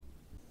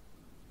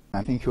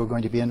I think you're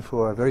going to be in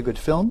for a very good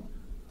film,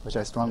 which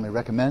I strongly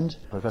recommend.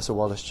 Professor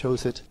Wallace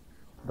chose it,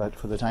 but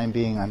for the time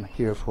being, I'm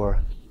here for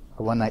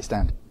a one-night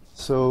stand.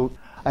 So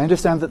I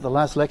understand that the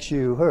last lecture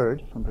you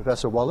heard from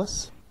Professor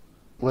Wallace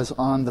was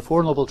on the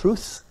Four Noble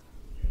Truths,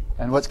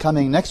 and what's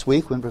coming next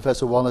week when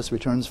Professor Wallace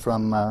returns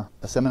from a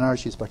seminar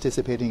she's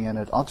participating in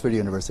at Oxford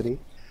University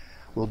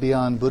will be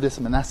on Buddhist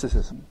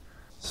monasticism.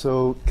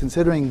 So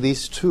considering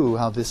these two,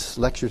 how this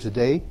lecture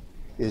today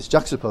is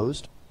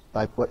juxtaposed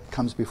by what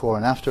comes before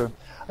and after,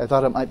 I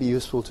thought it might be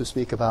useful to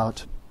speak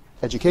about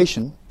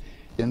education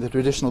in the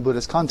traditional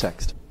Buddhist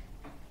context.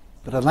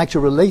 But I'd like to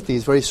relate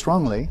these very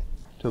strongly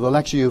to the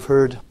lecture you've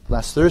heard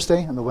last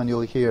Thursday and the one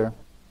you'll hear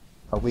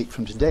a week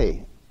from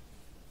today.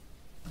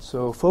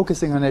 So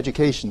focusing on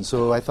education,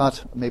 so I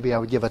thought maybe I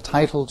would give a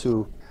title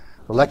to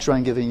the lecture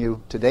I'm giving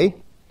you today,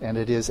 and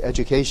it is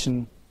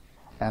Education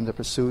and the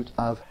Pursuit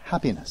of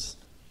Happiness.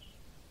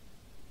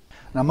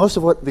 Now most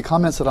of what the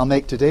comments that I'll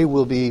make today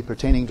will be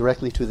pertaining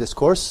directly to this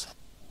course,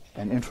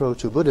 an intro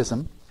to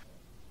Buddhism,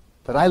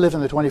 but I live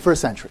in the 21st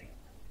century,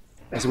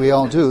 as we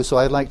all do, so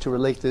I'd like to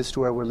relate this to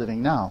where we're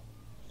living now.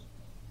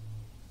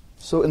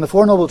 So in the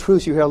Four Noble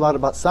Truths you hear a lot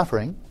about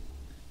suffering,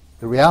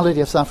 the reality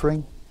of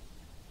suffering,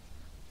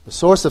 the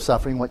source of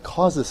suffering, what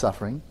causes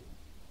suffering,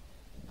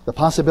 the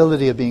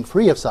possibility of being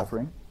free of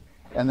suffering,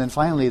 and then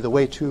finally the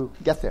way to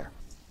get there.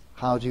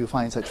 How do you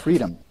find such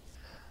freedom?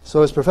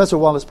 So as Professor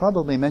Wallace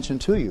probably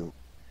mentioned to you,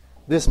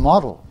 this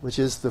model, which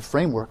is the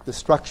framework, the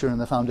structure,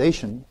 and the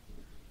foundation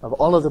of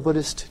all of the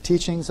Buddhist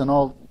teachings and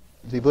all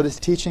the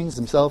Buddhist teachings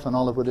themselves and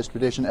all of Buddhist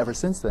tradition ever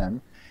since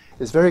then,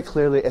 is very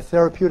clearly a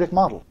therapeutic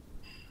model.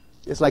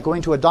 It's like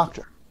going to a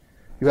doctor.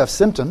 You have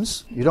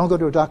symptoms. You don't go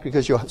to a doctor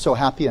because you're so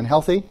happy and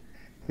healthy.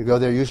 You go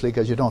there usually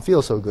because you don't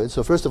feel so good.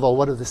 So first of all,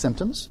 what are the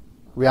symptoms?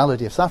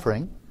 Reality of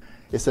suffering.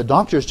 It's the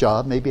doctor's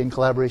job, maybe in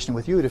collaboration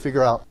with you, to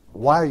figure out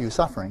why are you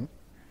suffering.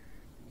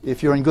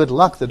 If you're in good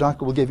luck, the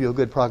doctor will give you a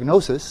good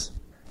prognosis,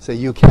 say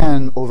you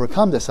can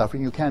overcome the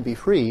suffering, you can be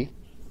free,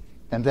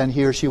 and then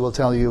he or she will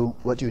tell you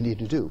what you need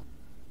to do.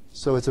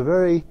 So it's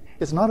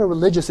not a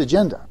religious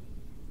agenda.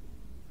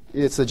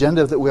 It's an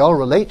agenda that we all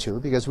relate to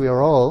because we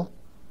are all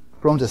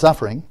prone to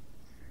suffering.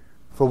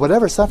 For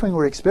whatever suffering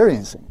we're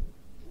experiencing,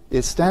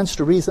 it stands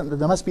to reason that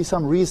there must be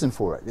some reason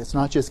for it. It's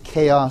not just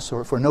chaos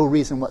or for no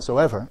reason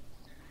whatsoever.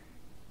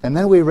 And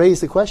then we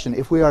raise the question,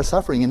 if we are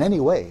suffering in any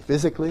way,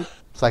 physically,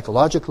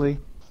 psychologically,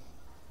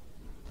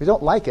 we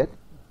don't like it,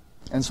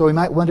 and so we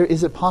might wonder,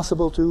 is it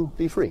possible to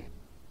be free?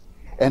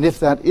 And if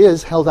that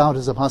is held out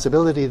as a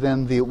possibility,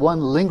 then the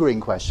one lingering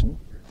question,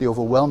 the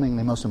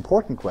overwhelmingly most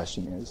important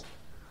question is,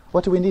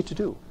 what do we need to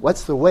do?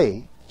 What's the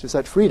way to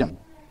such freedom?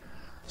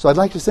 So I'd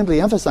like to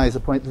simply emphasize the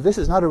point that this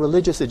is not a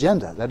religious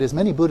agenda. That is,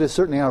 many Buddhists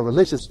certainly are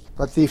religious,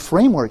 but the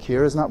framework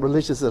here is not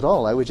religious at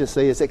all. I would just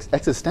say it's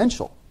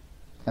existential.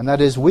 And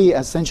that is, we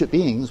as sentient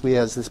beings, we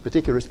as this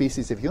particular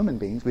species of human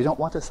beings, we don't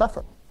want to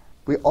suffer.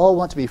 We all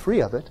want to be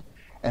free of it.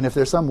 And if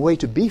there's some way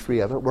to be free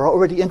of it, we're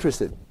already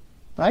interested.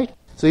 Right?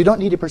 So you don't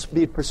need to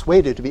be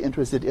persuaded to be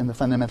interested in the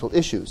fundamental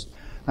issues.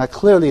 Now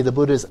clearly the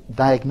Buddha's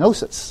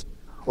diagnosis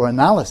or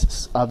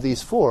analysis of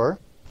these four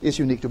is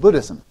unique to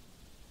Buddhism.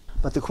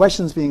 But the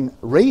questions being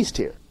raised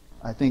here,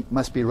 I think,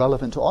 must be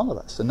relevant to all of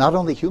us. And not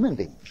only human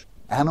beings,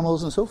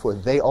 animals and so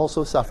forth. They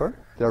also suffer.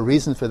 There are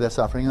reasons for their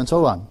suffering and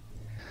so on.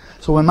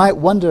 So one might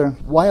wonder,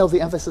 why all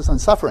the emphasis on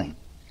suffering?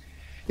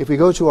 If we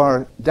go to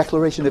our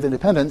Declaration of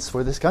Independence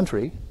for this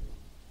country,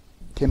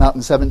 came out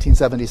in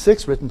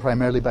 1776, written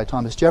primarily by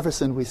Thomas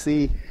Jefferson, we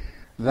see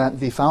that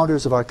the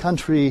founders of our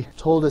country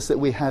told us that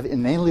we have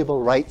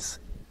inalienable rights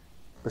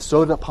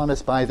bestowed upon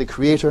us by the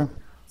Creator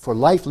for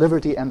life,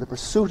 liberty, and the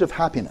pursuit of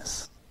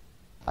happiness.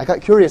 I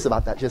got curious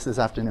about that just this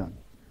afternoon.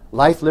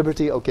 Life,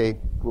 liberty, okay,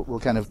 we'll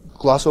kind of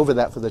gloss over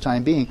that for the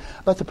time being,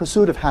 but the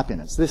pursuit of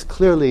happiness. This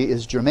clearly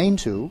is germane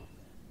to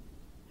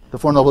the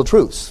Four Noble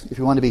Truths. If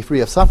you want to be free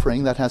of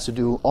suffering, that has to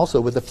do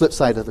also with the flip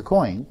side of the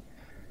coin.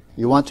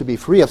 You want to be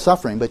free of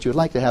suffering, but you'd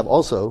like to have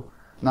also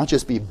not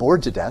just be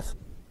bored to death,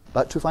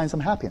 but to find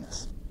some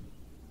happiness.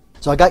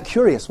 So I got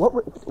curious,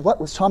 what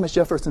was Thomas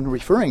Jefferson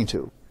referring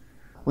to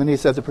when he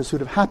said the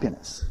pursuit of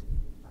happiness?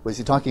 Was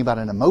he talking about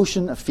an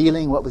emotion, a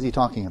feeling? What was he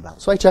talking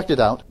about? So I checked it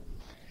out,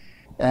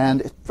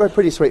 and it's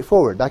pretty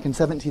straightforward. Back in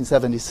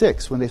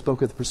 1776, when they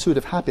spoke of the pursuit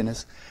of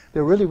happiness, they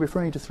were really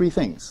referring to three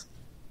things.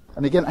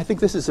 And again, I think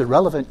this is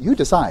irrelevant. You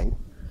decide.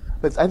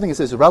 But I think it's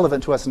as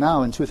relevant to us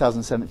now in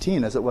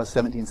 2017 as it was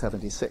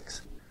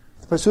 1776.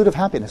 The pursuit of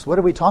happiness. What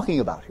are we talking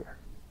about here?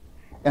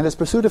 And it's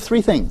pursuit of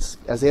three things.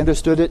 As they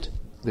understood it,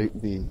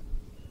 the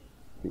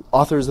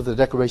authors of the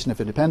Declaration of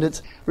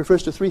Independence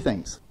refers to three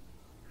things.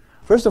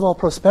 First of all,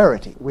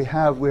 prosperity. We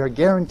are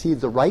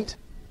guaranteed the right,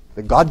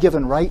 the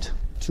God-given right,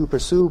 to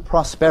pursue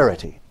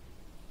prosperity.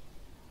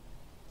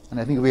 And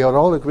I think we ought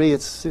all agree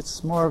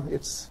it's more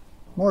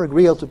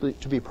agreeable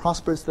to be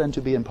prosperous than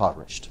to be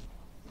impoverished.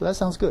 So that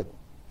sounds good.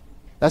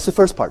 That's the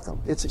first part, though.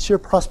 It's sheer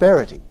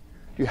prosperity.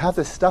 You have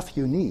the stuff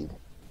you need.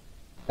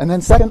 And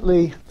then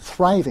secondly,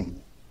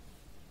 thriving.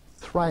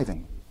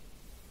 Thriving.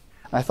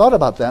 I thought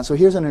about that, so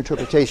here's an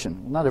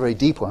interpretation. Not a very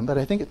deep one, but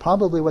I think it's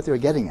probably what they're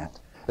getting at,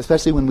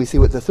 especially when we see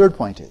what the third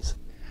point is.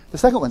 The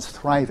second one's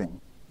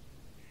thriving.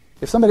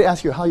 If somebody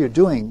asks you how you're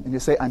doing, and you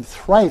say, I'm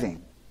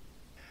thriving,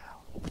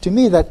 to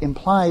me that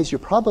implies you're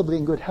probably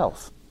in good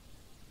health.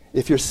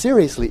 If you're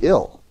seriously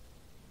ill,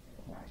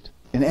 right,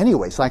 in any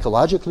way,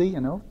 psychologically,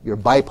 you're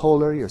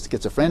bipolar, you're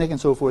schizophrenic and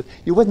so forth,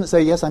 you wouldn't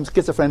say, yes, I'm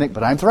schizophrenic,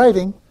 but I'm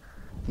thriving.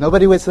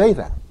 Nobody would say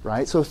that,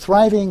 right? So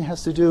thriving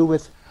has to do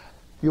with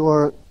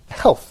your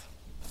health,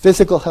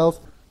 physical health,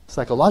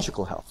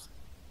 psychological health,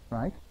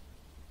 right?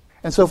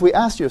 And so if we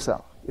ask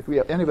yourself,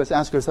 any of us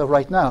ask ourselves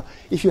right now,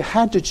 if you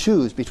had to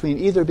choose between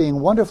either being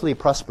wonderfully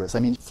prosperous, I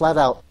mean flat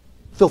out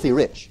filthy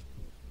rich,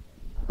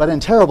 but in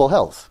terrible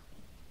health,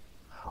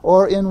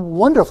 or in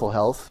wonderful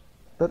health,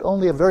 but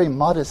only a very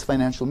modest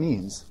financial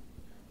means,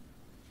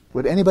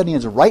 would anybody in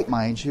his right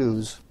mind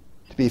choose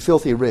to be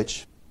filthy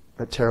rich,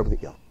 but terribly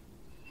ill?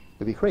 It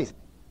would be crazy.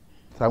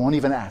 So I won't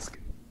even ask,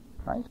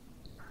 right?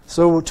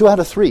 So 2 out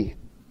of 3.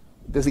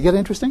 Does it get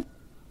interesting?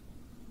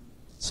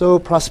 So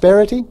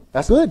prosperity,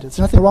 that's good. There's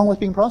nothing wrong with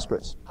being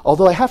prosperous.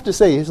 Although I have to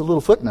say, here's a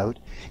little footnote,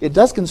 it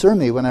does concern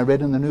me when I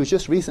read in the news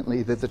just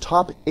recently that the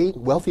top 8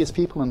 wealthiest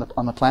people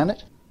on the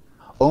planet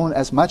own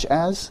as much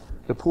as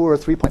the poor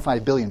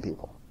 3.5 billion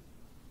people.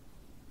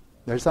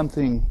 There's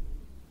something,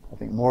 I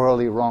think,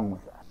 morally wrong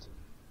with that.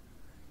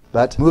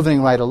 But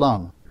moving right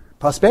along.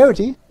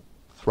 Prosperity,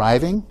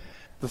 thriving.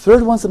 The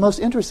third one's the most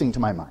interesting to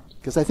my mind,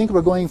 because I think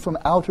we're going from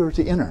outer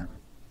to inner.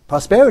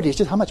 Prosperity is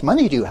just how much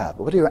money do you have?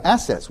 What are your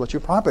assets? What's your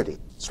property?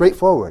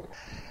 Straightforward.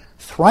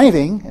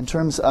 Thriving, in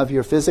terms of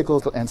your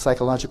physical and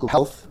psychological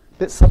health, a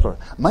bit subtler.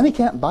 Money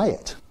can't buy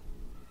it.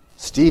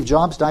 Steve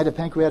Jobs died of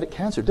pancreatic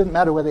cancer. It didn't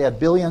matter whether he had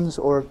billions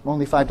or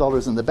only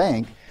 $5 in the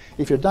bank.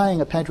 If you're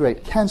dying of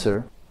pancreatic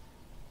cancer,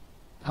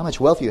 how much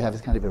wealth you have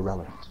is kind of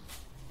irrelevant.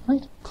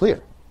 Right?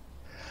 Clear.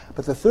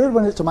 But the third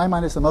one, to my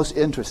mind, is the most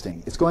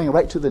interesting. It's going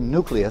right to the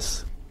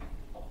nucleus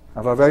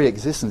of our very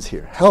existence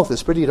here. Health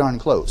is pretty darn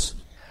close.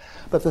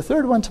 But the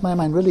third one, to my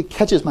mind, really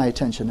catches my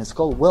attention. It's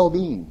called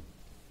well-being.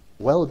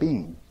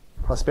 Well-being.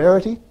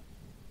 Prosperity,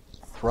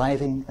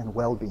 thriving, and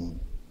well-being.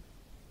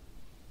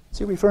 What's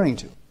he referring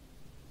to?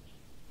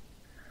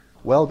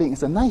 Well-being.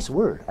 It's a nice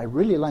word. I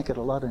really like it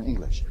a lot in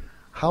English.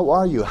 How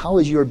are you? How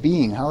is your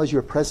being? How is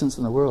your presence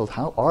in the world?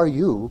 How are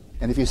you?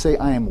 And if you say,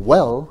 I am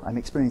well, I'm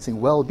experiencing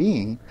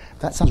well-being,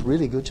 that sounds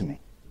really good to me.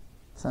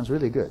 Sounds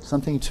really good.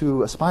 Something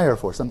to aspire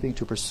for, something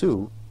to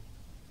pursue.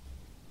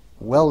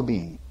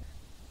 Well-being.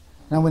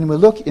 Now, when we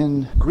look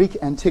in Greek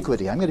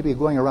antiquity, I'm going to be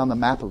going around the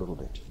map a little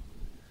bit.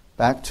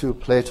 Back to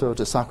Plato,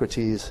 to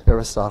Socrates,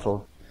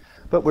 Aristotle.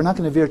 But we're not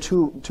going to veer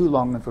too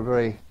long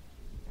and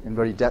in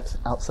very depth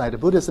outside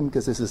of Buddhism,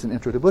 because this is an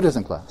Intro to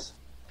Buddhism class.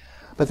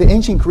 But the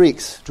ancient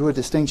Greeks drew a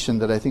distinction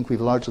that I think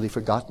we've largely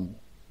forgotten,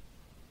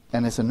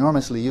 and it's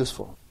enormously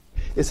useful.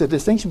 It's a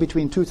distinction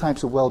between 2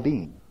 types of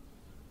well-being.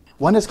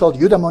 One is called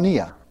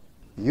eudaimonia.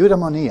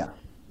 Eudaimonia.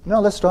 No,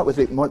 let's start with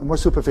the more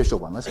superficial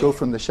one. Let's go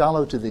from the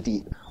shallow to the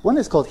deep. One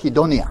is called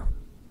hedonia.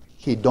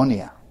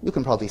 Hedonia. You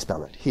can probably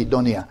spell it.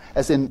 Hedonia.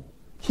 As in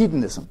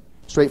hedonism.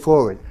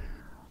 Straightforward.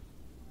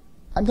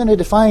 I'm going to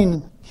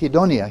define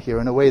hedonia here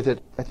in a way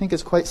that I think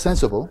is quite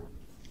sensible.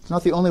 It's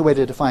not the only way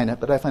to define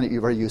it, but I find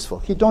it very useful.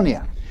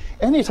 Hedonia.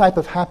 Any type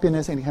of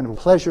happiness, any kind of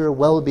pleasure,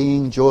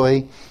 well-being,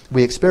 joy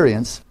we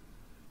experience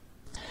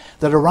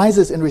that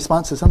arises in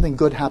response to something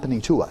good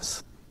happening to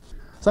us.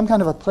 Some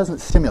kind of a pleasant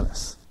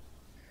stimulus.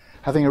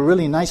 Having a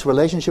really nice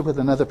relationship with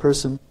another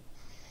person,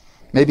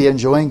 maybe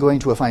enjoying going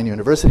to a fine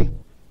university,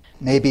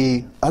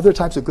 maybe other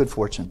types of good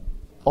fortune,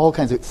 all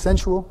kinds of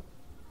sensual,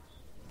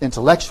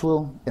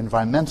 intellectual,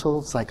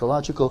 environmental,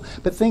 psychological,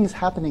 but things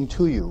happening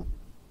to you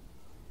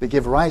that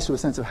give rise to a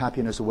sense of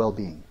happiness or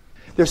well-being.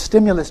 They're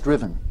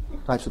stimulus-driven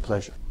types of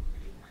pleasure.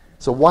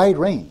 It's a wide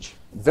range,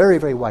 very,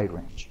 very wide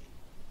range,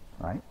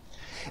 right?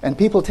 And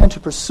people tend to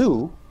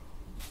pursue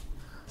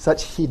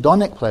such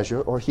hedonic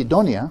pleasure or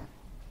hedonia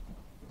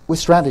with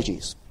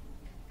strategies.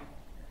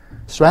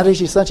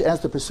 Strategies such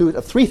as the pursuit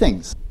of 3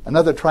 things.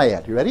 Another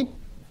triad. You ready?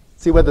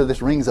 See whether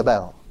this rings a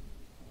bell.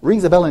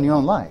 Rings a bell in your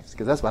own lives,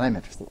 because that's what I'm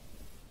interested in.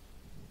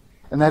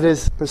 And that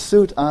is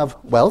pursuit of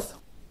wealth.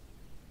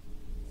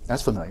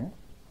 That's familiar.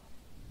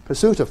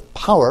 Pursuit of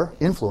power,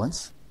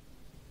 influence.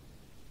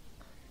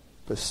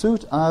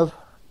 Pursuit of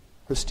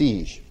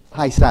prestige,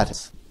 high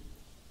status,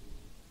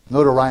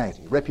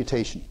 notoriety,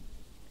 reputation.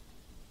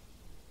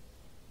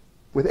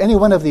 With any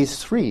one of these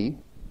 3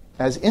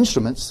 as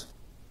instruments,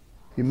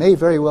 you may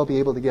very well be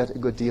able to get a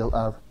good deal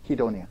of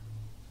hedonia.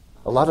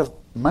 A lot of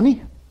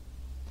money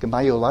can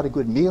buy you a lot of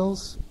good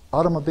meals,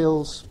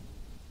 automobiles,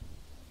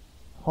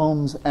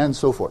 homes, and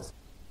so forth.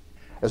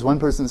 As one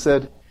person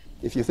said,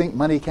 if you think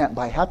money can't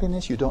buy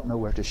happiness, you don't know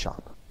where to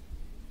shop.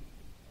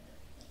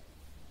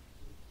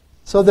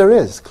 So there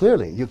is,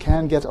 clearly, you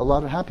can get a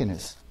lot of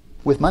happiness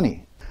with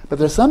money. But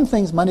there are some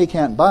things money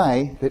can't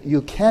buy that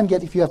you can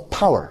get if you have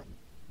power,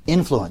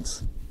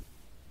 influence.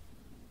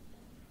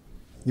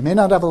 You may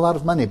not have a lot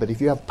of money, but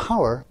if you have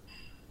power,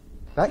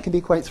 that can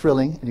be quite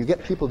thrilling, and you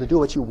get people to do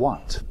what you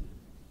want.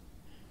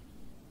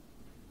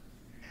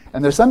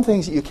 And there's some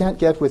things that you can't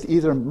get with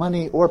either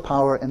money or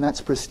power, and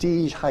that's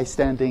prestige, high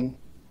standing,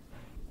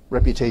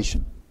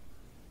 reputation,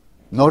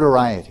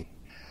 notoriety.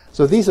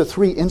 So these are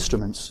three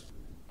instruments: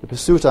 the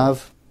pursuit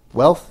of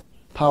wealth,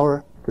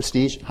 power,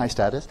 prestige, high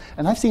status.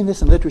 And I've seen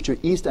this in literature,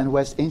 East and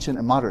West, ancient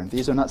and modern.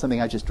 These are not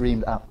something I just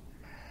dreamed up.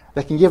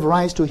 That can give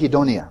rise to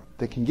hedonia,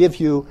 that can give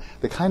you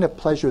the kind of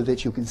pleasure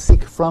that you can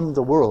seek from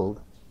the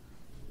world.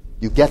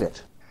 You get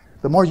it.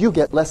 The more you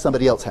get, less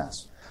somebody else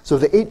has. So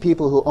the 8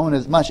 people who own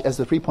as much as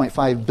the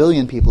 3.5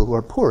 billion people who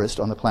are poorest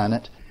on the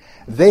planet,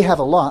 they have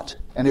a lot,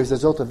 and as a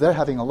result of their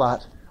having a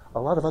lot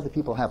of other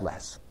people have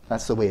less.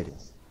 That's the way it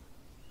is.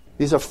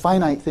 These are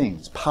finite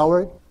things.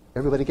 Power,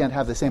 everybody can't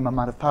have the same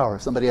amount of power.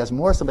 If somebody has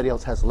more, somebody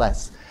else has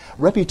less.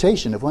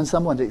 Reputation, if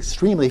someone's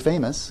extremely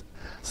famous,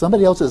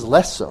 somebody else is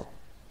less so.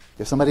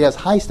 If somebody has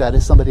high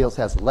status, somebody else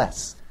has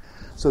less.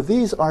 So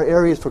these are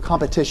areas for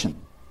competition.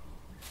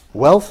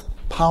 Wealth,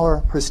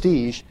 power,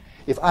 prestige.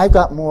 If I've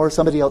got more,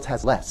 somebody else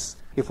has less.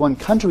 If one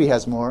country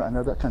has more,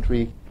 another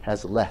country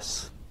has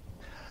less.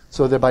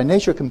 So they're by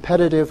nature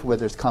competitive, where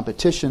there's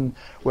competition,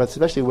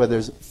 especially where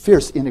there's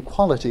fierce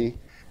inequality,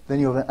 then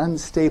you have an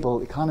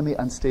unstable economy,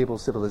 unstable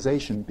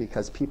civilization,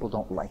 because people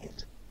don't like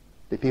it.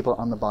 The people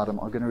on the bottom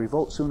are going to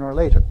revolt sooner or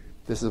later.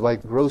 This is why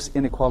gross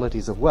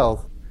inequalities of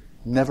wealth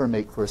never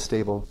make for a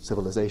stable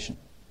civilization.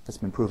 That's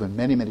been proven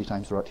many, many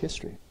times throughout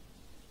history.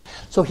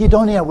 So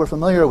hedonia, we're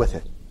familiar with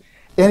it.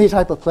 Any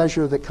type of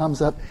pleasure that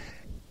comes up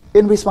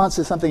in response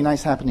to something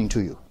nice happening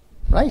to you,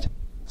 right?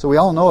 So we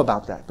all know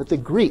about that. But the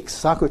Greeks,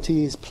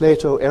 Socrates,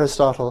 Plato,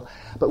 Aristotle,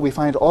 but we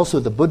find also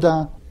the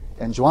Buddha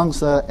and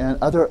Zhuangzi and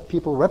other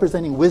people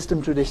representing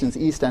wisdom traditions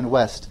east and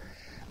west,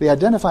 they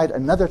identified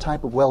another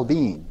type of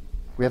well-being.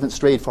 We haven't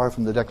strayed far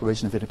from the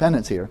Declaration of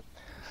Independence here.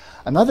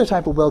 Another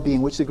type of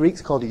well-being, which the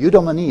Greeks called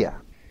eudaimonia.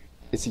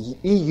 It's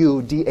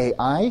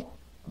E-U-D-A-I,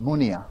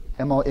 monia,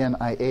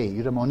 M-O-N-I-A,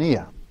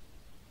 eudaimonia.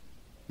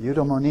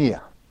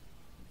 Eudaimonia.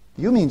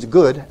 Eu means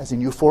good, as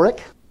in euphoric.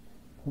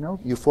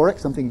 Euphoric,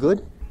 something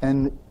good.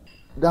 And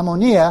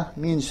daimonia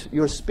means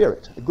your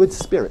spirit, a good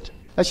spirit.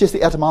 That's just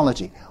the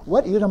etymology.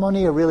 What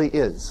eudaimonia really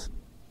is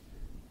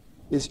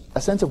a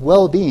sense of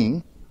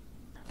well-being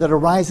that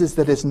arises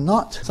that is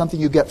not something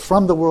you get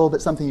from the world,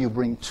 but something you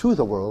bring to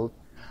the world.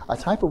 A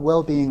type of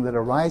well-being that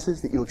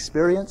arises, that you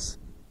experience,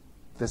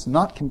 that's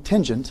not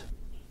contingent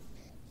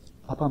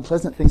upon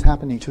pleasant things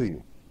happening to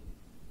you.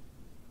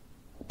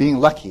 Being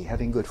lucky,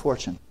 having good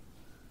fortune.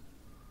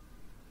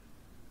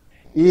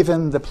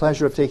 Even the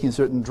pleasure of taking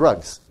certain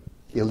drugs,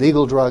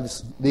 illegal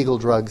drugs, legal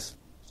drugs,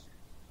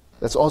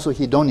 that's also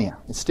hedonia.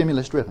 It's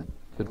stimulus-driven.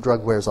 The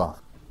drug wears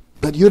off.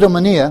 But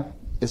eudaimonia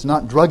is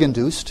not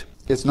drug-induced.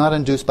 It's not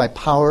induced by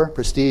power,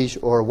 prestige,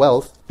 or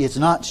wealth. It's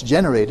not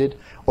generated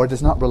or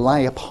does not rely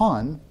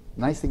upon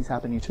nice things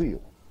happening to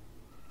you,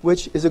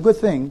 which is a good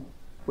thing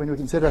when we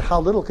consider how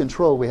little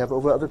control we have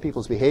over other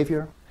people's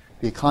behavior,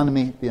 the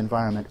economy, the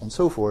environment, and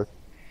so forth.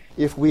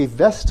 If we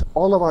vest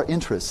all of our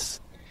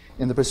interests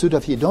in the pursuit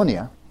of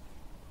hedonia,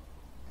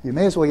 you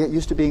may as well get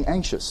used to being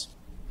anxious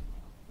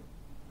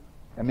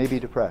and maybe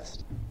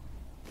depressed.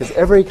 Because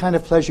every kind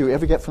of pleasure you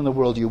ever get from the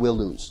world, you will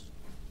lose,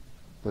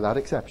 without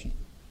exception.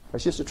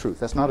 That's just a truth.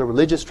 That's not a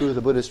religious truth,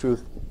 a Buddhist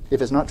truth.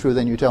 If it's not true,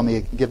 then you tell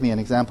me, give me an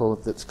example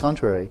that's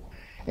contrary.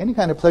 Any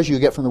kind of pleasure you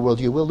get from the world,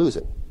 you will lose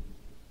it.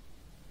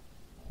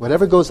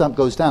 Whatever goes up,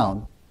 goes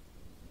down.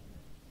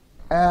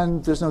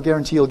 And there's no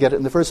guarantee you'll get it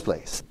in the first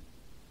place.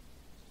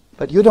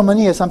 But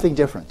eudaimonia is something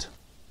different.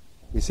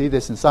 We see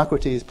this in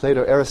Socrates,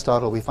 Plato,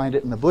 Aristotle. We find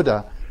it in the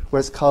Buddha, where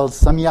it's called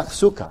samyak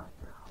sukha,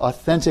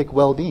 authentic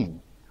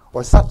well-being,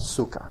 or sat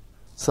sukha,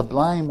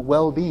 sublime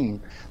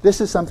well-being. This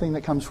is something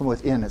that comes from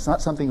within. It's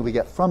not something we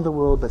get from the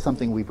world, but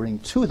something we bring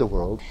to the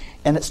world.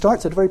 And it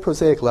starts at a very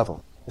prosaic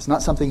level. It's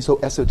not something so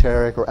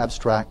esoteric or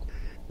abstract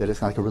that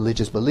it's like a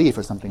religious belief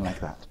or something like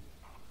that.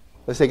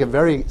 Let's take a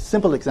very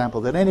simple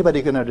example that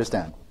anybody can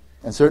understand,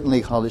 and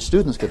certainly college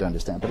students could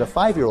understand, but a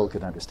 5-year-old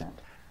could understand.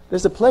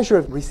 There's the pleasure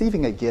of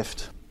receiving a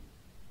gift.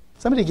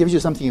 Somebody gives you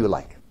something you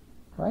like,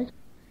 right?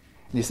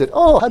 And you said,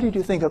 oh, how did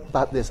you think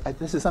about this?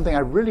 This is something I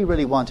really,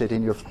 really wanted,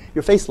 and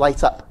your face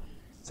lights up.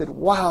 You said,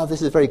 wow,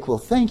 this is very cool.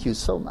 Thank you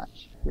so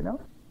much,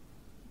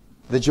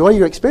 The joy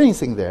you're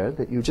experiencing there,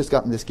 that you've just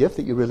gotten this gift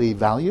that you really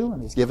value,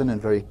 and is given in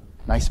a very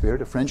nice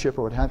spirit of friendship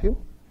or what have you,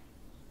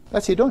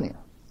 that's hedonia.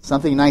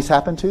 Something nice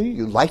happened to you,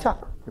 you light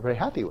up. You're very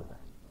happy with it.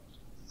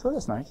 So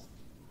that's nice.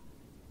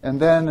 And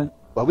then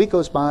a week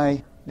goes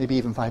by, maybe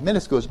even 5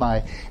 minutes goes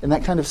by, and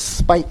that kind of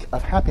spike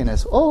of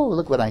happiness, oh,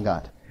 look what I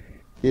got,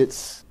 it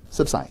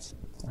subsides.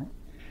 Right?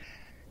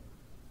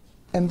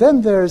 And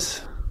then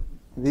there's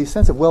the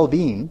sense of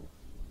well-being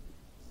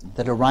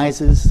that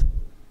arises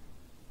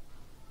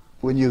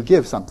when you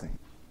give something.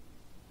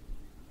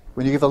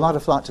 When you give a lot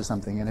of thought to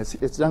something, and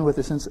it's done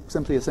with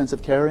simply a sense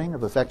of caring,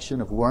 of affection,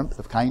 of warmth,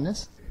 of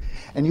kindness,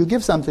 and you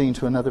give something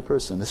to another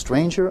person, a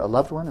stranger, a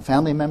loved one, a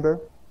family member,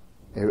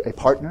 a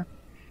partner,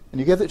 and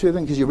you give it to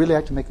them because you really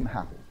like to make them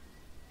happy.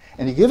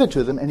 And you give it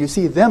to them, and you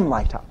see them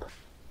light up.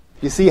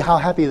 You see how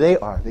happy they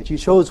are, that you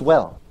chose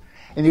well.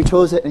 And you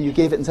chose it and you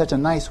gave it in such a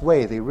nice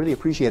way. They really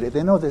appreciate it.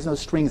 They know there's no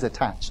strings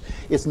attached.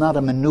 It's not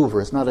a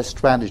maneuver. It's not a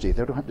strategy.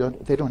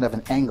 They don't have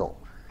an angle.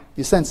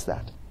 You sense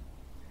that.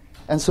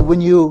 And so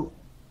when you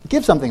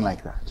give something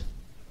like that,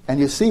 and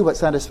you see what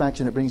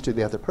satisfaction it brings to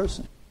the other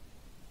person,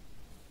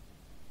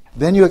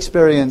 then you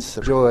experience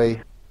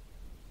joy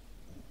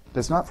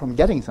that's not from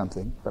getting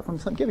something, but from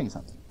giving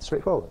something.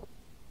 Straightforward.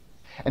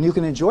 And you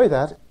can enjoy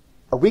that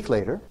a week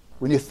later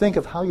when you think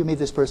of how you made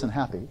this person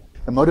happy,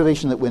 the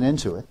motivation that went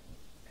into it,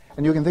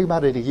 and you can think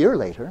about it a year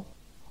later,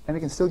 and it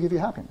can still give you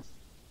happiness.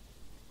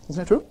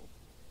 Isn't it true?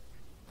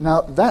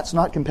 Now, that's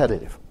not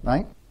competitive,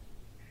 right?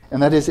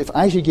 And that is, if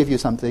I should give you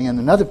something and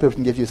another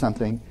person gives you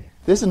something,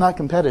 this is not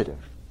competitive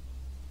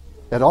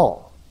at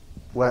all.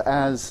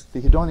 Whereas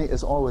the hedonic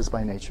is always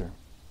by nature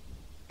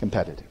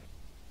competitive.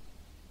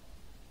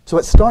 So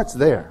it starts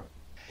there.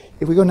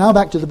 If we go now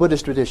back to the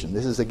Buddhist tradition,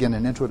 this is again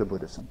an intro to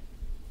Buddhism.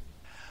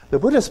 The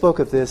Buddha spoke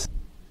of this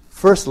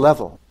first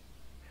level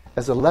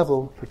as a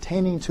level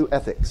pertaining to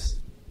ethics.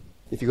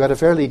 If you got a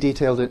fairly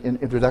detailed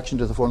introduction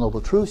to the Four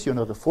Noble Truths, you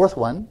know the fourth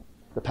one,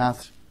 the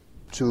path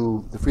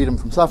to the freedom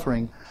from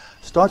suffering,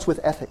 starts with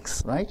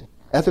ethics, right?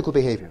 Ethical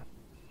behavior.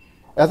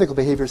 Ethical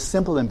behavior is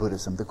simple in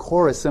Buddhism. The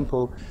core is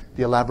simple.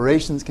 The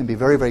elaborations can be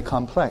very, very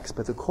complex,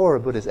 but the core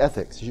of Buddhist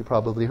ethics, as you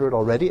probably heard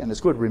already, and it's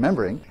good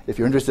remembering if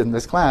you're interested in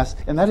this class,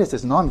 and that is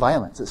this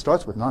nonviolence. It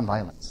starts with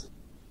nonviolence.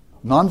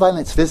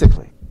 Nonviolence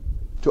physically,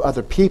 to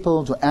other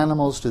people, to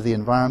animals, to the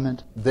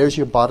environment. There's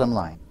your bottom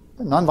line.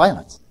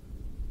 Nonviolence,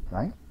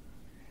 right?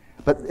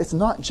 But it's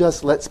not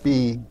just let's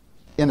be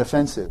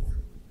inoffensive.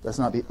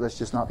 Let's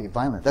just not be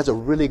violent. That's a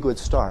really good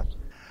start.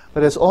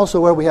 But it's also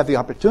where we have the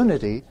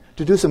opportunity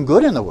to do some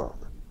good in the world.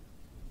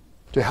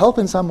 To help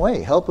in some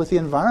way, help with the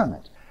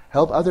environment,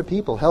 help other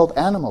people, help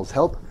animals,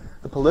 help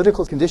the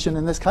political condition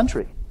in this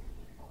country,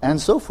 and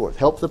so forth.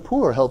 Help the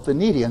poor, help the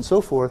needy, and so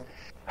forth.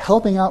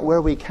 Helping out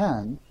where we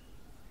can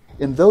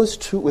with those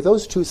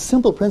two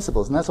simple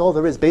principles, and that's all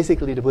there is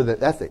basically to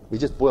Buddhist ethic. We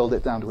just boiled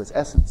it down to its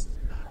essence.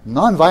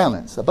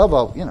 Non-violence, above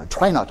all,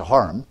 try not to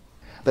harm.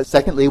 But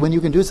secondly, when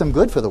you can do some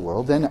good for the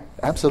world, then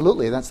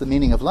absolutely that's the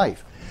meaning of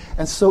life.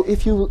 And so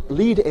if you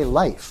lead a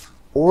life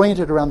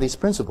oriented around these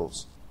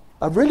principles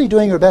of really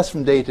doing your best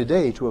from day to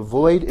day to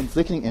avoid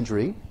inflicting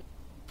injury,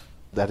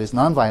 that is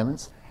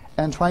nonviolence,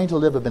 and trying to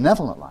live a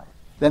benevolent life,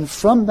 then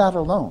from that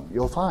alone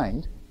you'll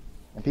find,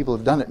 and people who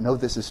have done it know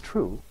this is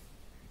true,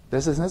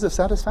 there's a sense of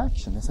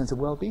satisfaction, a sense of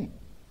well-being,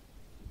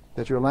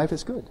 that your life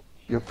is good.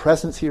 Your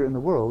presence here in the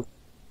world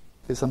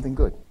is something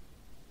good.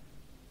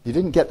 You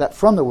didn't get that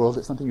from the world,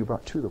 it's something you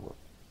brought to the world.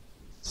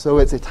 So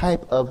it's a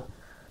type of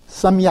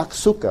samyak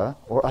sukha,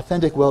 or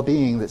authentic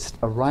well-being, that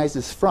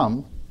arises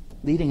from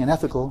leading an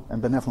ethical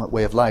and benevolent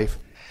way of life.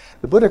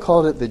 The Buddha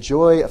called it the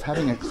joy of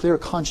having a clear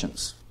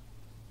conscience.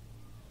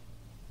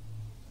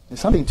 There's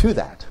something to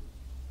that.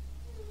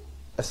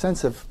 A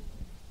sense of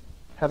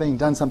having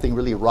done something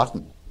really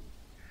rotten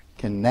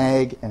can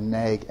nag and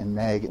nag and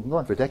nag, and go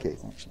on for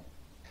decades, actually.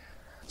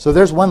 So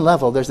there's one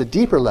level. There's a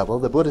deeper level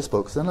the Buddha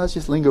spoke. So let's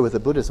just linger with the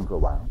Buddhism for a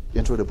while.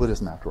 Intro to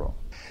Buddhism, after all.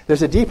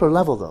 There's a deeper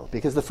level, though,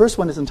 because the first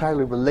one is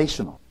entirely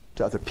relational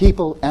to other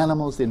people,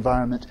 animals, the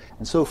environment,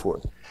 and so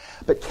forth.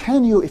 But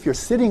can you, if you're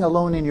sitting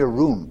alone in your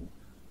room,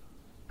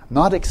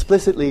 not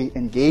explicitly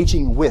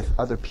engaging with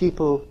other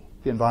people,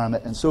 the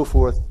environment, and so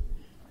forth,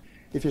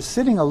 if you're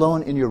sitting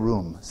alone in your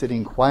room,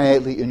 sitting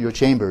quietly in your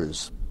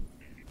chambers,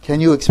 can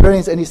you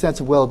experience any sense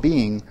of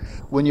well-being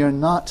when you're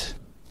not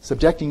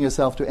subjecting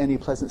yourself to any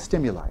pleasant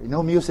stimuli?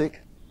 No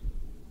music,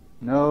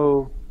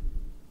 no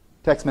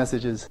text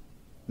messages,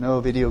 no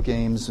video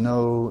games,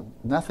 no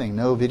nothing,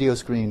 no video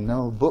screen,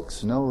 no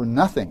books, no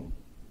nothing.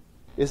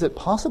 Is it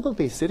possible to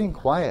be sitting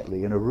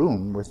quietly in a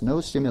room with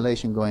no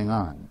stimulation going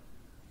on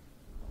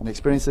and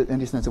experience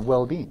any sense of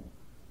well-being?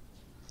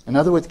 In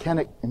other words, can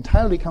it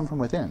entirely come from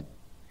within,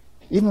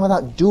 even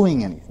without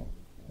doing anything,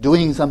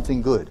 doing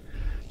something good?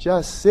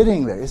 Just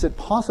sitting there. Is it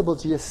possible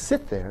to just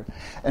sit there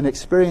and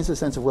experience a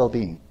sense of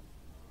well-being?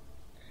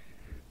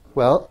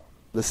 Well,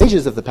 the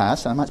sages of the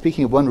past, I'm not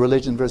speaking of one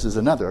religion versus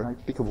another, I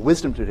speak of a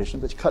wisdom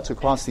tradition which cuts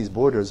across these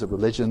borders of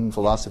religion,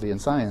 philosophy,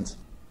 and science,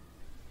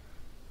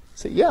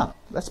 say, yeah,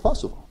 that's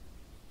possible.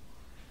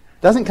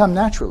 Doesn't come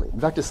naturally.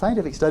 In fact, a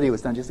scientific study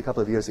was done just a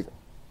couple of years ago.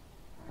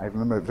 I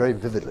remember it very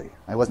vividly.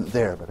 I wasn't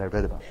there, but I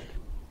read about it.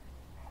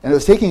 And it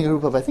was taking a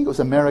group of, I think it was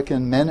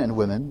American men and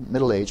women,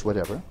 middle-aged,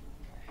 whatever,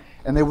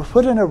 and they were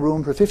put in a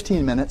room for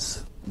 15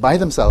 minutes by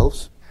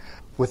themselves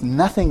with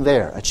nothing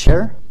there. A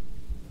chair,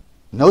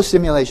 no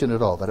stimulation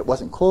at all. But it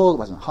wasn't cold, it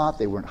wasn't hot,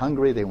 they weren't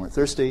hungry, they weren't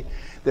thirsty.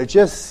 They're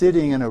just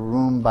sitting in a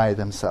room by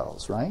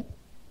themselves, right?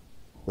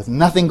 With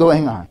nothing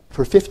going on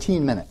for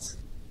 15 minutes.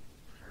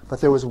 But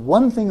there was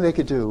one thing they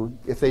could do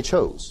if they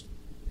chose.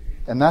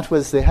 And that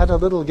was they had a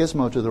little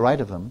gizmo to the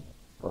right of them,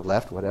 or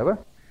left, whatever.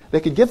 They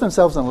could give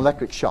themselves an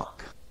electric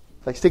shock,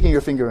 like sticking your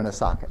finger in a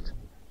socket.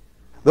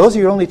 Those are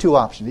your only two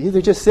options.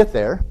 Either just sit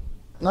there,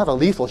 not a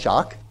lethal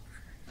shock,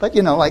 but,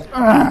 like,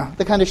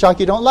 the kind of shock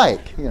you don't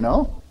like,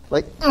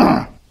 like,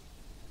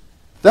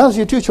 those are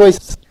your two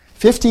choices.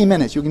 15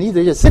 minutes, you can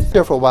either just sit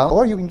there for a while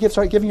or you can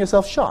start giving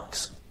yourself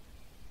shocks.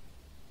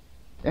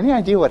 Any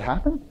idea what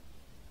happened?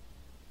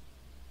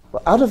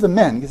 Well, out of the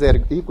men, because they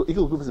had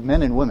equal groups of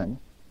men and women,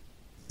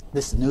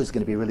 this news is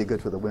going to be really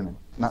good for the women,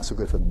 not so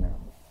good for the men.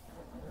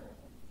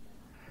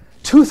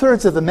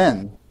 2/3 of the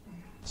men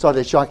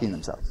started shocking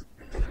themselves.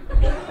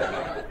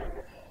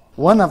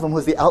 One of them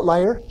was the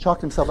outlier, shocked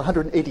himself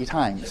 180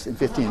 times in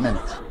 15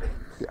 minutes.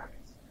 Yeah.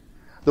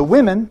 The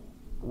women,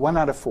 1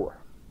 out of 4.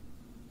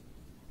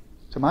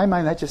 To my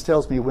mind, that just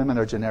tells me women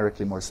are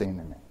generically more sane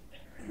than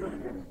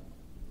men.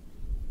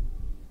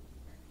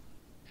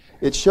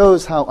 It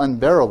shows how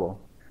unbearable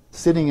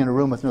sitting in a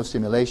room with no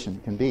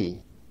stimulation can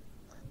be.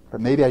 But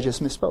maybe I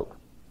just misspoke.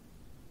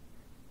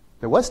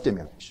 There was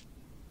stimulation.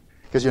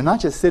 Because you're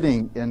not just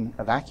sitting in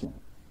a vacuum.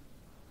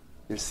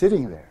 You're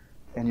sitting there,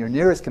 and your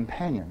nearest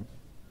companion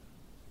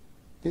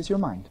is your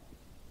mind.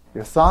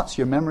 Your thoughts,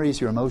 your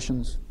memories, your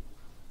emotions.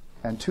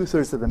 And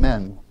 2/3 of the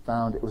men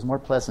found it was more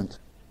pleasant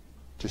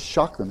to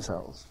shock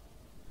themselves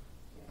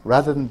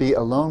rather than be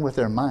alone with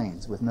their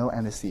minds with no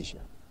anesthesia,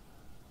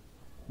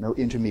 no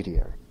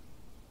intermediary.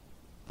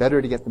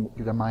 Better to get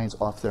their minds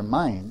off their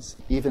minds,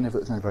 even if it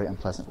was in a very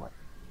unpleasant way.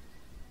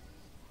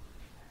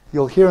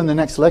 You'll hear in the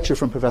next lecture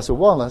from Professor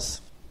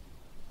Wallace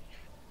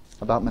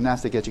about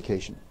monastic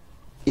education.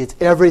 It's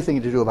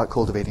everything to do about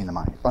cultivating the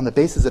mind. On the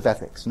basis of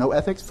ethics. No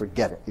ethics,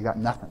 forget it. You got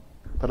nothing.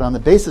 But on the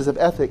basis of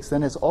ethics,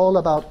 then it's all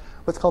about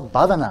what's called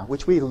bhavana,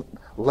 which we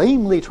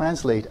lamely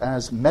translate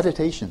as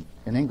meditation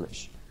in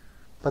English.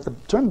 But the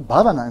term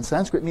bhavana in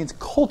Sanskrit means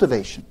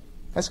cultivation.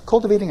 That's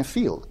cultivating a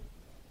field.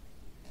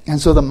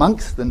 And so the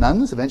monks, the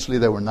nuns, eventually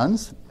there were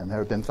nuns, and there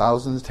have been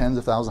thousands, tens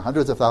of thousands,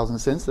 hundreds of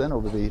thousands since then,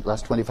 over the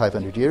last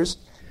 2,500 years.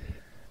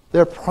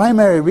 Their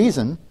primary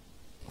reason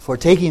for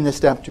taking the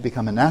step to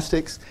become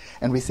monastics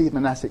and receive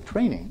monastic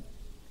training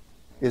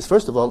is,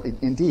 first of all,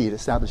 indeed,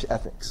 establish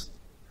ethics.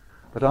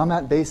 But on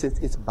that basis,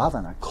 it's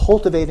bhavana,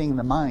 cultivating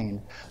the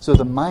mind, so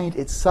the mind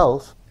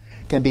itself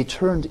can be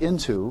turned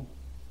into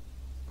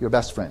your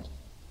best friend.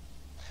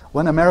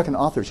 One American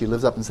author, she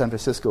lives up in San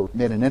Francisco,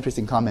 made an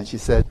interesting comment. She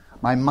said,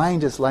 "My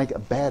mind is like a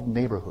bad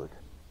neighborhood.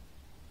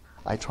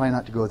 I try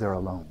not to go there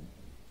alone."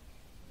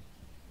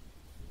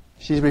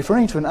 She's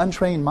referring to an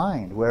untrained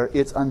mind where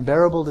it's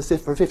unbearable to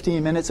sit for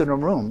 15 minutes in a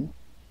room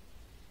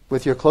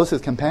with your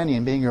closest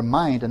companion being your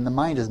mind, and the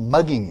mind is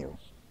mugging you.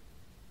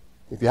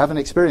 If you haven't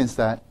experienced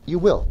that, you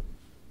will.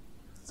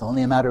 It's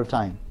only a matter of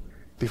time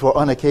before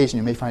on occasion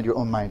you may find your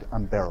own mind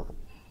unbearable.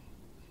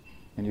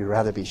 And you'd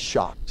rather be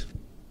shocked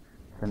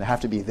than to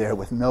have to be there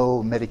with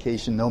no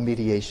medication, no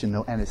mediation,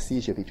 no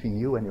anesthesia between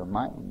you and your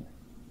mind.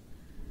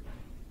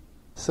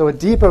 So a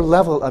deeper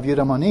level of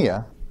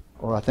eudaimonia,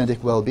 or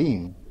authentic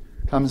well-being,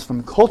 comes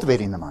from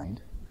cultivating the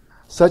mind,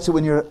 such that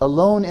when you're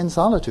alone in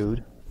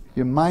solitude,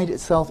 your mind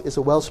itself is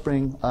a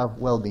wellspring of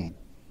well-being.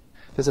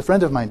 There's a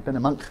friend of mine, been a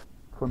monk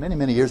for many,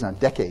 many years now,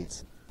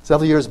 decades.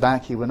 Several years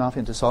back, he went off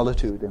into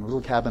solitude in a little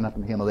cabin up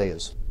in the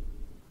Himalayas.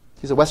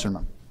 He's a Western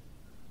monk.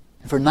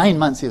 And for 9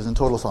 months, he was in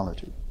total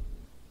solitude.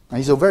 Now,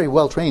 he's a very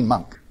well-trained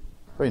monk,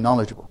 very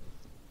knowledgeable,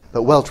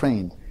 but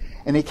well-trained.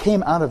 And he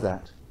came out of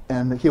that,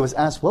 and he was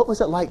asked, what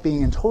was it like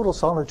being in total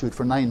solitude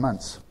for 9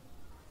 months?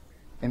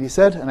 And he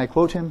said, and I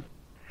quote him,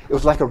 "It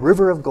was like a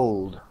river of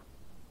gold."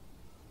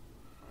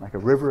 Like a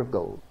river of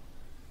gold.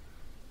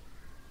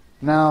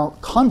 Now,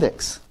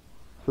 convicts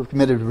who have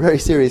committed very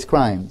serious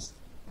crimes,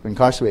 who are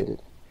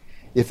incarcerated,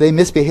 if they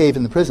misbehave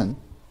in the prison,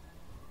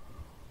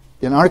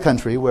 in our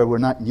country, where we're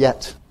not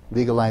yet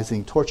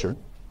legalizing torture,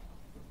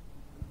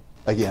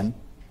 again,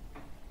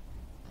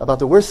 about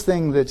the worst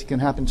thing that can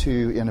happen to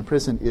you in a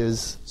prison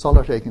is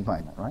solitary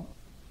confinement, right?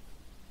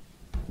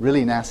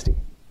 Really nasty.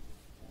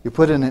 You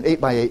put in an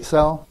 8x8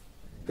 cell.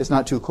 It's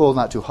not too cold,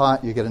 not too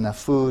hot. You get enough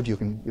food. You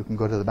can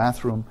go to the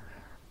bathroom.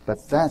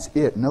 But that's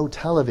it. No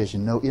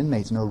television, no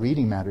inmates, no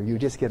reading matter. You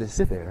just get to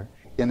sit there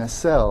in a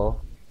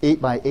cell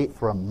 8x8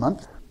 for a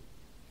month.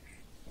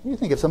 What do you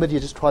think if somebody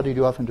just trotted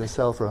you off into a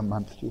cell for a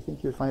month? Do you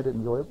think you'd find it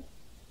enjoyable?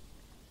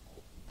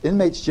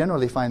 Inmates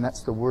generally find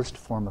that's the worst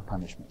form of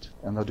punishment,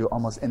 and they'll do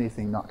almost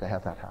anything not to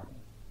have that happen.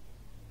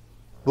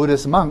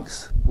 Buddhist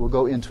monks will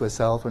go into a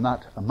cell for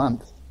not a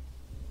month,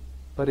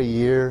 but a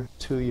year,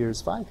 2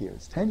 years, 5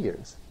 years, 10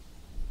 years.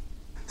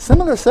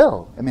 Similar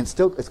cell. I mean,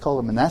 it's called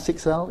a monastic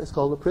cell, it's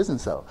called a prison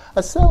cell.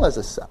 A cell is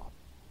a cell.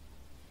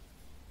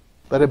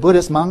 But a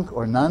Buddhist monk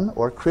or nun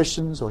or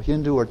Christians or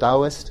Hindu or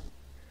Taoist,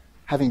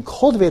 having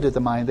cultivated the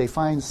mind, they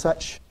find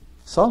such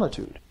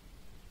solitude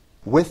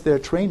with their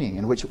training,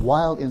 in which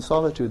while in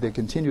solitude they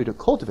continue to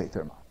cultivate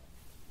their mind.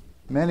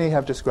 Many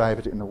have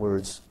described it in the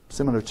words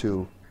similar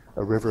to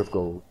a river of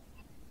gold.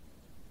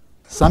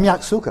 Samyak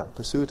Sukha,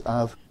 pursuit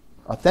of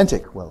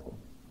authentic well-being.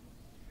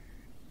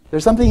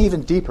 There's something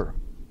even deeper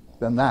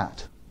than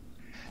that.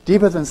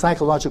 Deeper than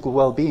psychological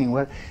well-being,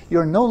 where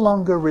you're no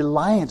longer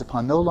reliant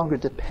upon, no longer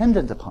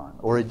dependent upon,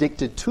 or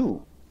addicted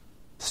to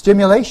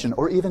stimulation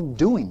or even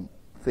doing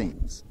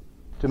things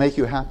to make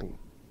you happy.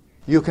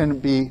 You can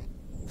be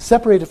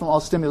separated from all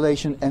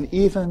stimulation, and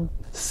even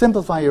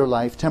simplify your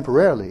life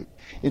temporarily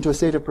into a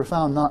state of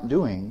profound not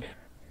doing,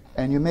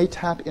 and you may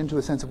tap into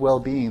a sense of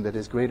well-being that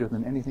is greater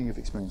than anything you've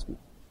experienced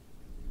before.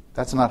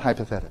 That's not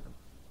hypothetical.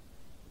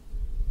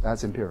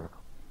 That's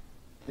empirical.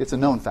 It's a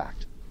known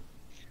fact.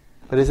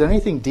 But is there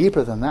anything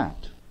deeper than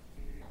that?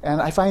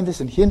 And I find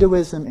this in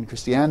Hinduism, in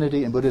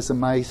Christianity, in Buddhism.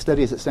 My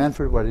studies at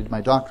Stanford, where I did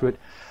my doctorate,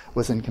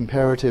 was in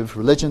comparative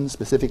religion,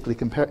 specifically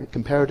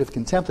comparative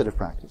contemplative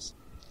practice,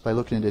 by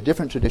looking into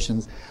different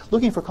traditions,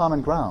 looking for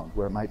common ground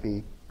where it might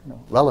be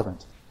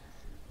relevant.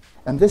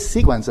 And this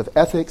sequence of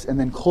ethics and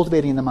then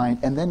cultivating the mind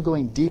and then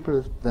going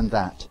deeper than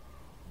that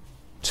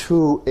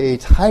to a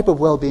type of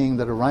well-being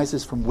that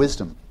arises from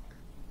wisdom,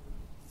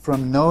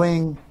 from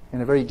knowing in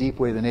a very deep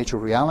way the nature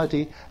of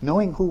reality,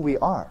 knowing who we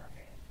are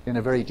in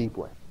a very deep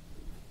way.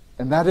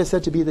 And that is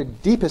said to be the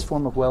deepest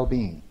form of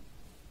well-being.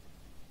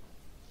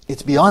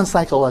 It's beyond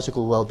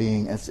psychological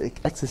well-being. It's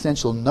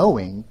existential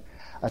knowing,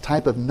 a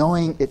type of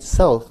knowing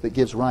itself that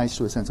gives rise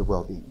to a sense of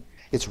well-being.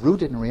 It's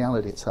rooted in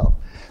reality itself.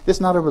 This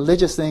is not a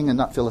religious thing and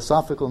not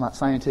philosophical, not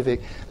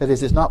scientific. That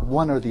is, it's not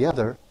one or the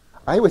other.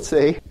 I would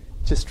say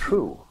just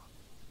true.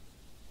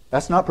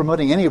 That's not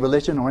promoting any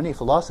religion or any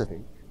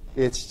philosophy.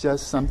 It's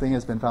just something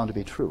that's been found to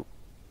be true.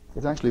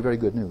 It's actually very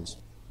good news.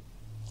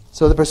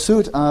 So the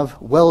pursuit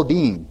of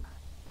well-being,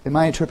 in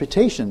my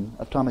interpretation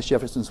of Thomas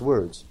Jefferson's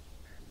words,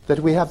 that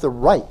we have the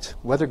right,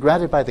 whether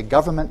granted by the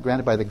government,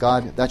 granted by the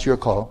God, that's your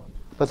call,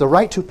 but the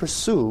right to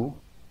pursue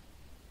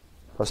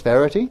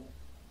prosperity,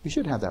 we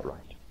should have that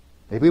right.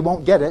 Maybe we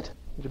won't get it.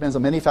 It depends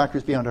on many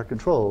factors beyond our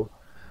control.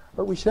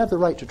 But we should have the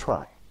right to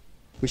try.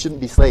 We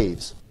shouldn't be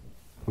slaves.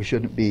 We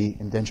shouldn't be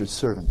indentured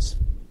servants.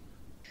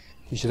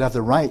 We should have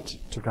the right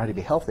to try to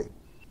be healthy.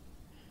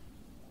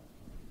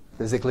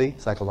 Physically,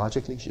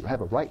 psychologically, we should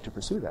have a right to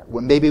pursue that.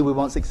 Well, maybe we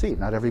won't succeed.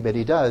 Not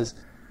everybody does.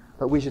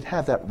 But we should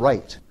have that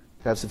right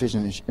to have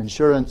sufficient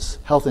insurance,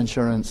 health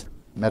insurance,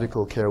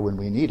 medical care when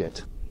we need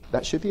it.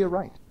 That should be a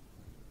right.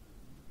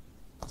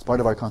 It's part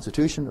of our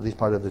Constitution, at least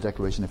part of the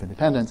Declaration of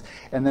Independence.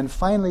 And then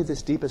finally,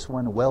 this deepest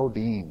one,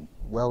 well-being.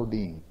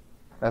 Well-being.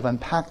 I've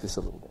unpacked this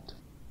a little bit.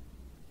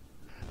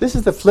 This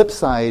is the flip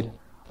side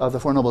of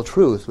the Four Noble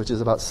Truths, which is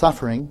about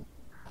suffering,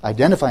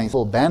 identifying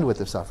full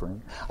bandwidth of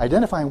suffering,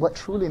 identifying what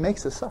truly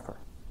makes us suffer.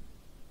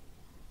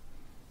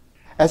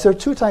 As there are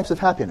two types of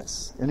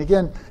happiness. And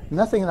again,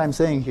 nothing that I'm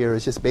saying here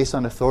is just based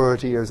on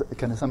authority or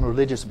kind of some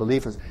religious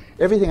belief.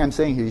 Everything I'm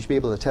saying here, you should be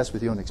able to test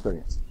with your own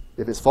experience.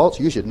 If it's false,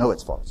 you should know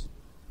it's false.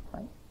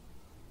 Right?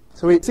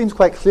 So it seems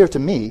quite clear to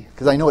me,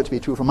 because I know it to be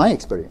true from my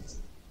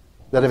experience,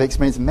 that I've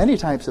experienced many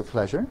types of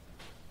pleasure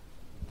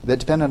that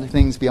depend on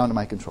things beyond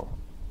my control.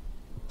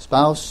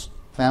 Spouse,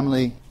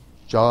 family,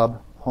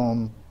 job,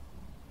 home,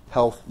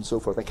 health, and so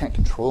forth. I can't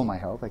control my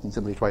health. I can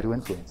simply try to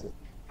influence it.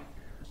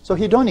 So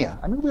hedonia,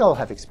 I mean, we all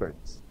have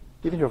experience.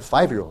 Even if you're a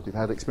 5-year-old, you've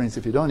had experience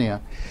of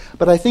hedonia.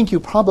 But I think you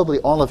probably,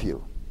 all of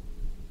you,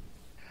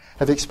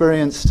 have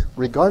experienced,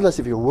 regardless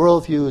of your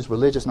worldviews,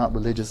 religious, not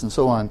religious, and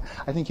so on,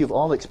 I think you've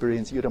all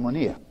experienced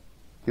eudaimonia.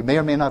 You may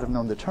or may not have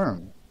known the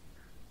term.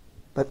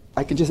 But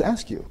I can just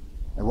ask you.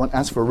 I won't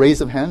ask for a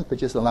raise of hands, but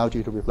just allow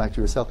you to reflect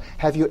to yourself.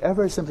 Have you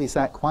ever simply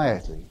sat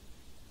quietly,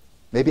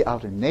 maybe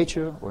out in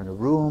nature or in a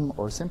room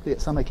or simply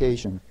at some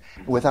occasion,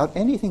 without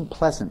anything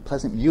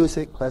pleasant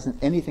music, pleasant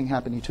anything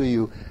happening to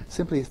you,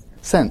 simply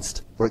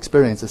sensed or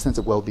experienced a sense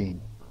of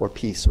well-being or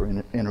peace or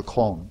inner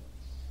calm,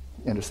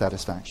 inner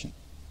satisfaction?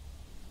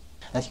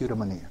 That's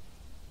eudaimonia.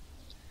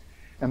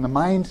 And the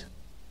mind,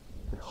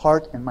 the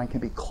heart and mind can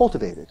be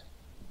cultivated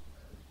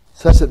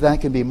such that that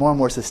can be more and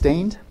more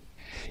sustained,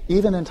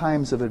 even in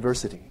times of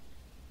adversity.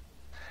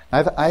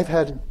 I've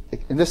had,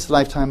 in this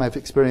lifetime, I've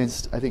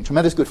experienced, I think,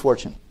 tremendous good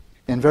fortune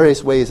in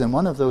various ways, and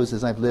one of those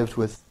is I've lived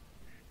with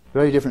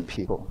very different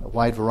people, a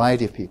wide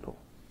variety of people.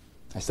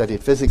 I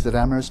studied physics at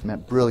Amherst,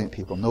 met brilliant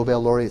people,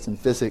 Nobel laureates in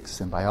physics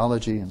and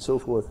biology and so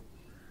forth.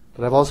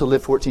 But I've also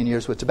lived 14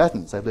 years with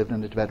Tibetans. I've lived in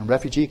the Tibetan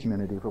refugee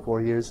community for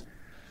 4 years,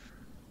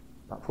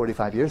 about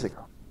 45 years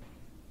ago.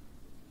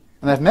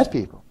 And I've met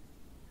people,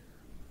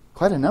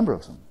 quite a number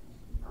of them,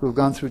 who have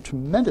gone through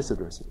tremendous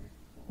adversity,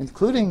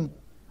 including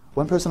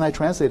one person I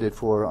translated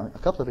for on a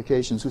couple of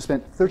occasions who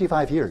spent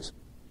 35 years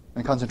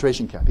in a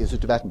concentration camp. He was a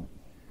Tibetan,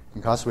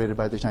 incarcerated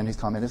by the Chinese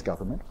Communist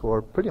government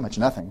for pretty much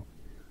nothing,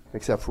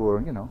 except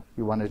for,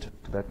 he wanted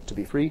Tibet to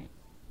be free.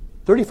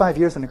 35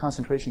 years in a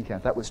concentration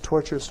camp, that was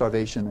torture,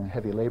 starvation, and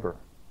heavy labor.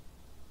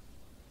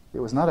 It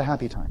was not a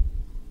happy time.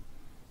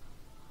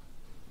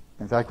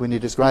 In fact, when he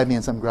described me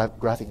in some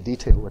graphic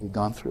detail what he'd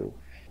gone through,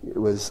 it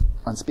was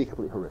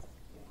unspeakably horrific.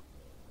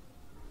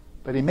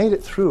 But he made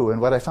it through,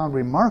 and what I found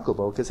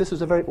remarkable, because this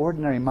was a very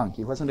ordinary monk.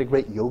 He wasn't a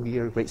great yogi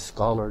or a great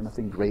scholar,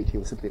 nothing great. He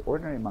was simply an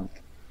ordinary monk.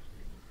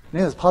 His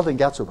name was Paul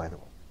Gatso, by the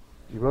way.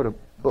 He wrote a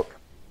book,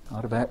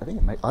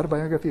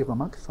 Autobiography of a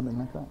Monk, something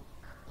like that.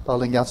 Paul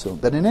Gatso.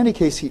 But in any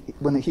case,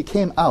 when he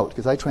came out,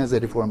 because I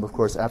translated for him, of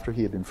course, after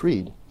he had been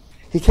freed,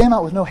 he came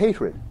out with no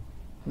hatred,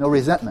 no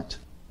resentment,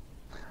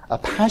 a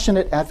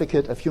passionate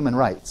advocate of human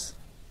rights.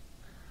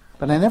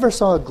 But I never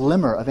saw a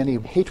glimmer of any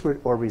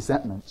hatred or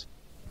resentment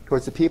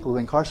towards the people who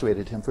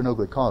incarcerated him for no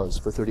good cause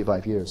for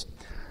 35 years.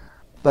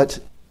 But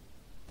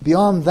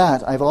beyond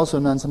that, I've also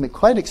known some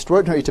quite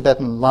extraordinary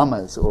Tibetan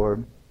lamas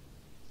or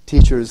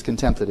teachers,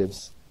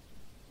 contemplatives.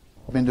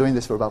 I've been doing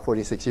this for about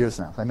 46 years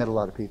now. I met a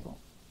lot of people.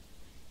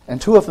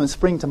 And two of them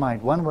spring to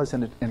mind. One was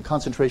in a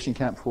concentration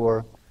camp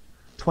for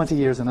 20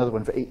 years, another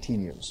one for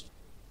 18 years.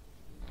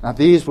 Now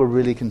these were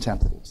really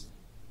contemplatives.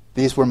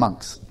 These were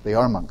monks. They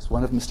are monks.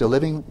 One of them is still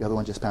living, the other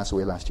one just passed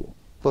away last year.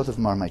 Both of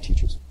them are my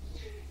teachers.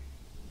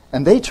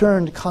 And they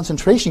turned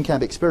concentration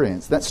camp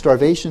experience, that's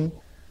starvation,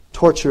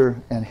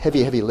 torture, and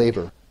heavy, heavy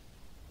labor,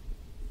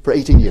 for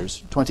 18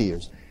 years, 20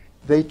 years.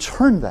 They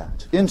turned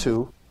that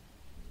into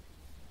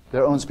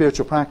their own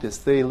spiritual practice.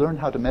 They learned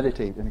how to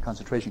meditate in a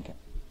concentration camp.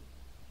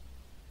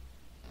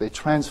 They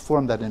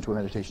transformed that into a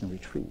meditation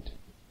retreat.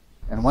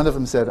 And one of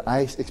them said, I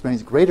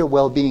experienced greater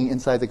well-being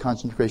inside the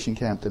concentration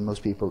camp than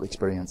most people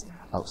experience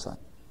outside.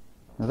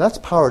 Now that's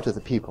power to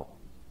the people.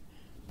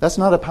 That's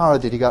not a power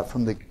that he got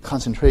from the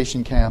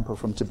concentration camp or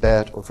from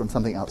Tibet or from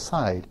something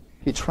outside.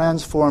 He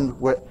transformed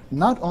where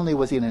not only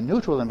was he in a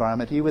neutral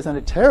environment, he was in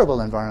a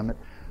terrible environment,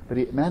 but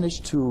he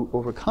managed to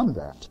overcome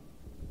that.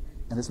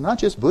 And it's not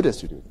just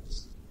Buddhists who do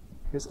this.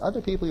 There's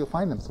other people, you'll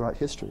find them throughout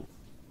history,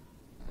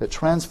 that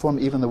transform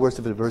even the worst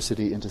of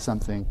adversity into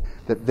something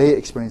that they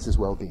experience as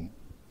well-being.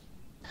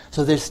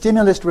 So there's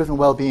stimulus-driven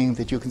well-being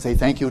that you can say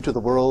thank you to the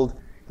world,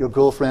 your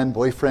girlfriend,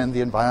 boyfriend,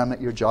 the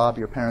environment, your job,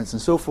 your parents,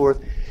 and so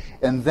forth.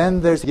 And then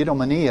there's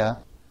eudaimonia,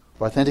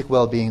 or authentic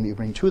well-being that you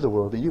bring to the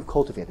world, and you've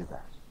cultivated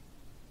that.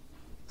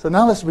 So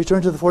now let's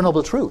return to the Four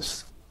Noble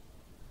Truths.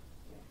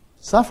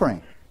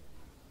 Suffering.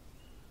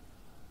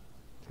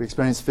 We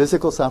experience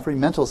physical suffering,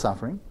 mental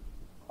suffering.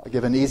 I'll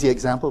give an easy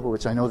example for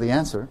which I know the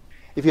answer.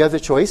 If you have the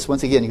choice,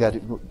 once again, you got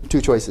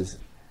two choices.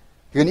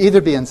 You can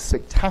either be in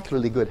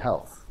spectacularly good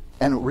health,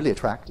 and really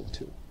attractive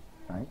too,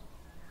 right?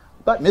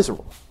 But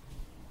miserable.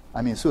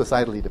 I mean,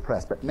 suicidally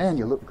depressed. But man,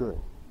 you look good.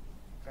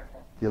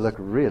 You look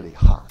really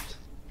hot.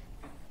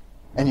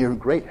 And you're in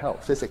great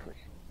health physically.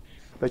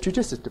 But you're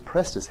just as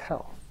depressed as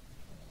hell.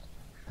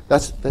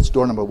 That's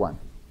door number one.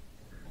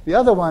 The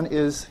other one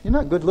is you're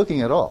not good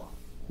looking at all.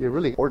 You're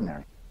really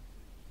ordinary.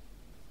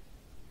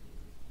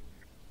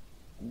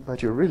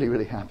 But you're really,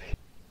 really happy.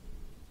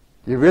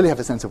 You really have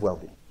a sense of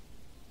well-being.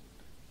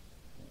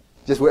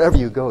 Just wherever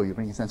you go, you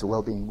bring a sense of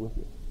well-being with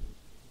you.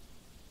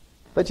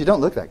 But you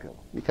don't look that good.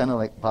 You're kind of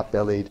like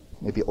pot-bellied,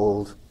 maybe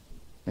old,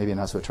 maybe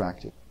not so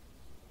attractive.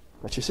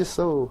 But you just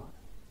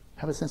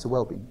have a sense of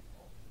well-being.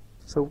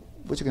 So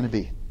what you going to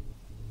be?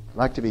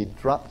 Like to be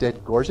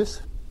drop-dead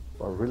gorgeous,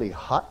 or really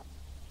hot,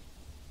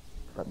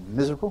 but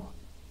miserable?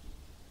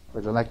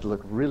 Or do you like to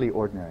look really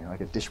ordinary,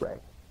 like a dish rag,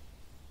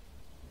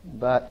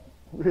 but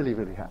really,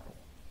 really happy?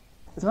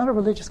 It's not a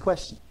religious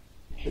question.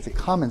 It's a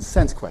common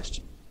sense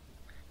question.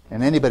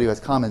 And anybody who has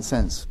common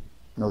sense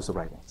knows the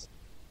right answer.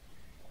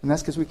 And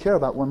that's because we care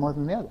about one more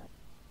than the other.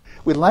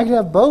 We'd like to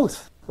have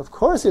both. Of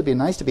course, it'd be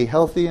nice to be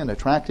healthy and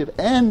attractive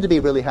and to be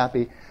really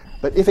happy.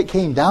 But if it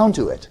came down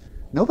to it,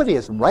 nobody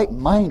in right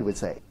mind would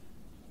say,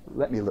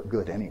 let me look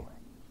good anyway.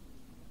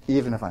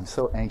 Even if I'm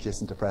so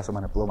anxious and depressed, I'm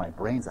going to blow my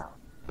brains out.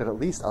 But at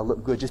least I'll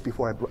look good just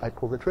before I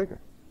pull the trigger.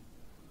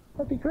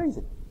 That'd be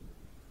crazy.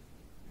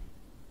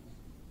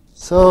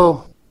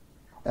 So,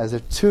 as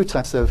there are two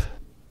types of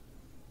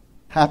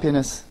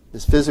happiness,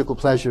 there's physical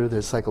pleasure,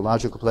 there's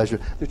psychological pleasure.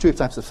 There are two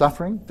types of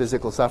suffering,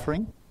 physical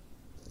suffering,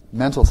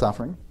 mental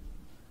suffering.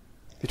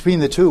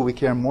 Between the two, we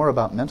care more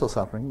about mental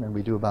suffering than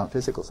we do about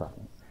physical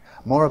suffering.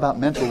 More about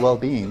mental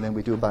well-being than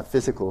we do about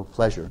physical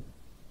pleasure.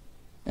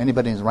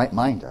 Anybody in his right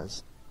mind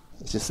does.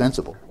 It's just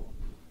sensible.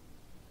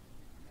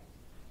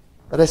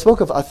 But I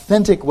spoke of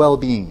authentic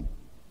well-being.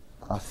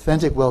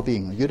 Authentic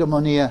well-being.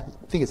 Eudaimonia,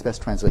 I think it's the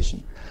best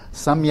translation.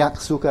 Samyak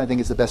Sukha, I think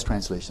it's the best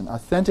translation.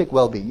 Authentic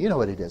well-being. You know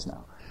what it is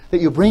now. That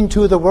you bring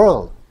to the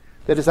world.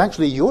 That is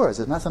actually yours.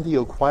 It's not something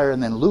you acquire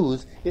and then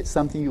lose. It's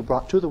something you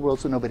brought to the world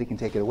so nobody can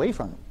take it away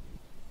from you.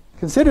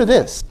 Consider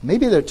this.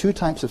 Maybe there are two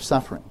types of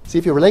suffering. See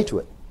if you relate to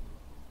it.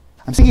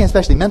 I'm thinking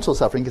especially mental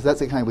suffering because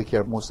that's the kind we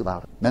care most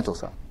about. Mental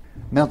suffering.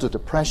 Mental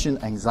depression,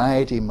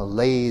 anxiety,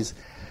 malaise,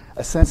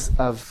 a sense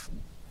of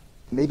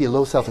maybe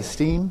low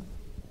self-esteem,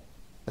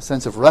 a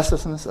sense of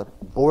restlessness, of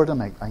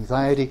boredom,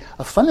 anxiety,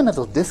 a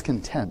fundamental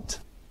discontent.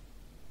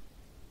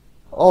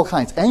 All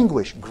kinds.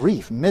 Anguish,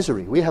 grief,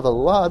 misery. We have a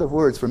lot of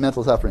words for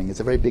mental suffering. It's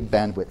a very big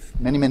bandwidth.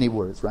 Many, many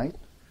words, right?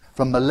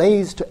 From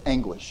malaise to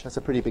anguish. That's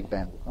a pretty big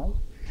bandwidth, right?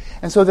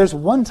 And so there's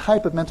one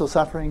type of mental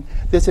suffering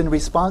that's in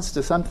response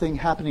to something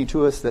happening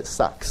to us that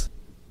sucks.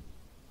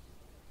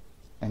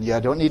 And I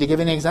don't need to give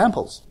any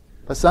examples.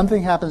 But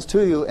something happens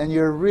to you and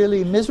you're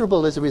really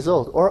miserable as a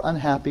result, or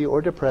unhappy,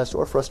 or depressed,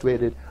 or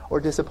frustrated, or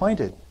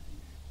disappointed.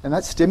 And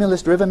that's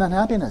stimulus-driven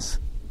unhappiness.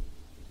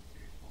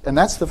 And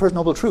that's the First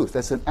Noble Truth.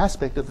 That's an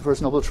aspect of the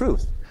First Noble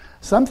Truth.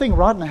 Something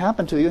rotten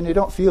happened to you and you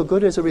don't feel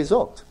good as a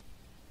result.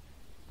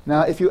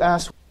 Now, if you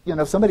ask,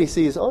 if somebody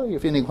sees, you're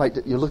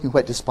looking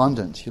quite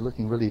despondent, you're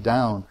looking really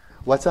down,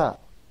 what's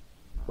up?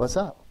 What's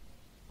up?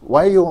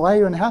 Why are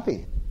you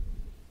unhappy?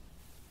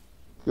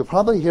 You'll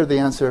probably hear the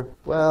answer,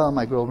 well,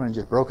 my girlfriend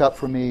just broke up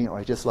from me, or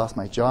I just lost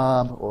my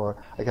job, or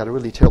I got a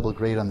really terrible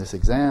grade on this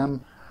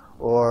exam,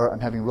 or I'm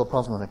having real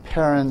problems with my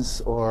parents,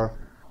 or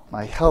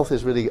my health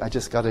is really, I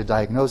just got a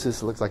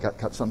diagnosis, it looks like I've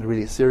got something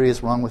really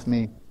serious wrong with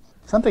me.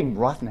 Something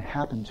rotten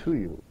happened to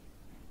you.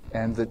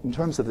 And in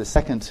terms of the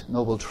second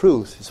noble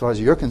truth, as far as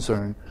you're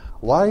concerned,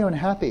 why are you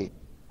unhappy?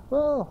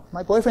 Well,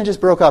 my boyfriend just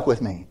broke up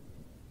with me.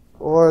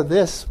 Or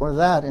this, or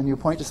that, and you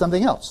point to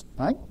something else,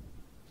 right?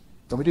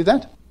 Don't we do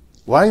that?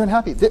 Why are you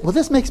unhappy? Well,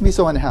 this makes me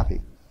so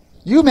unhappy.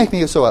 You make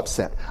me so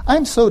upset.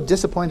 I'm so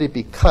disappointed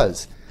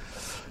because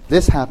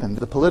this happened.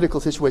 The political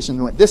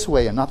situation went this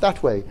way and not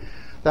that way.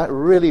 That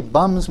really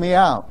bums me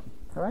out,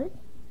 right?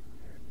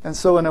 And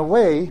so in a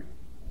way,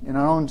 in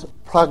our own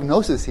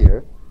prognosis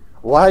here,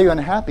 why are you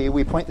unhappy?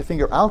 We point the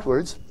finger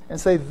outwards and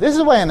say, this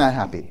is why I'm not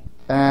happy.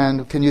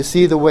 And can you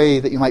see the way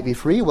that you might be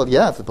free? Well,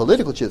 yeah, if the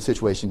political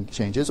situation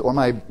changes, or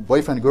my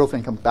boyfriend or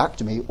girlfriend comes back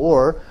to me,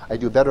 or I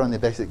do better on the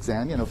basic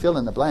exam, fill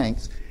in the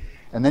blanks,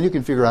 and then you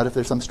can figure out if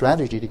there's some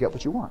strategy to get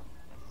what you want.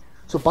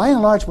 So by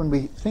and large, when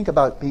we think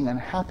about being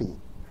unhappy,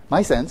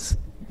 my sense,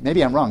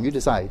 maybe I'm wrong, you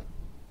decide,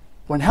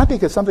 we're unhappy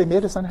because something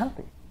made us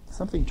unhappy.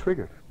 Something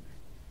triggered.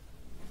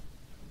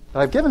 But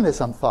I've given this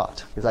some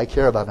thought, because I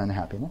care about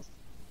unhappiness,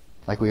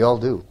 like we all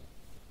do.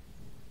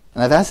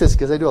 And I've asked this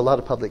because I do a lot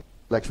of public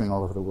lecturing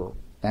all over the world.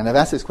 And I've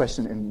asked this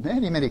question in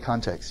many, many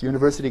contexts,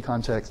 university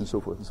contexts and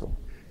so forth and so on.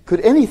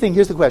 Could anything,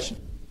 here's the question,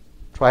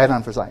 try it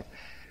on for size.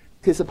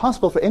 Is it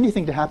possible for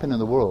anything to happen in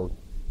the world,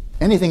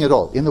 anything at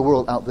all, in the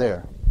world out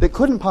there, that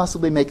couldn't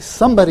possibly make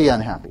somebody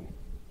unhappy?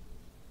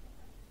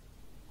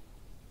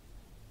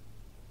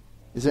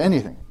 Is there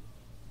anything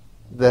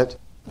that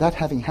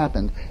having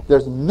happened,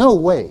 there's no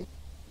way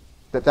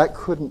that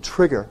couldn't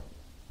trigger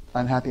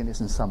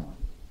unhappiness in someone?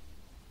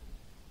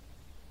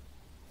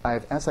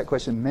 I've asked that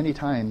question many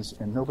times,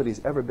 and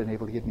nobody's ever been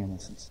able to give me an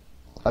instance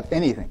of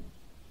anything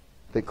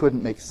that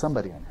couldn't make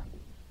somebody unhappy.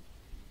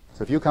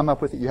 So if you come up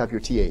with it, you have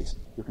your TAs.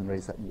 You can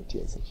raise that in your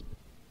TA section.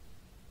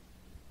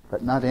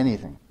 But not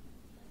anything.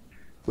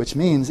 Which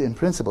means, in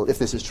principle, if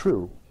this is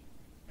true,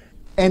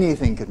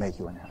 anything could make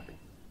you unhappy.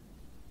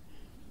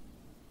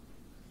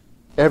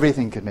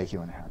 Everything could make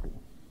you unhappy.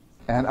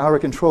 And our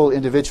control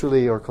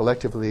individually or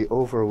collectively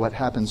over what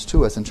happens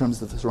to us in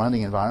terms of the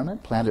surrounding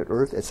environment, planet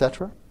Earth,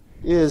 etc.,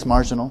 is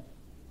marginal.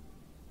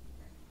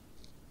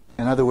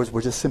 In other words,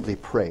 we're just simply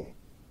prey.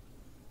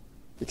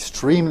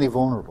 Extremely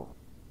vulnerable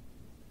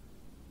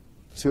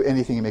to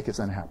anything that makes us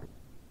unhappy.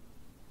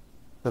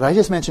 But I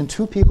just mentioned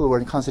two people who were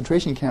in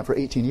concentration camp for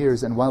 18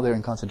 years, and while they're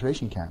in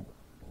concentration camp,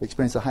 they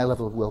experienced a high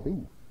level of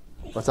well-being.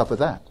 What's up with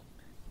that?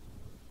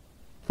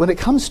 When it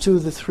comes to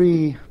the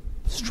three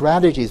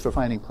strategies for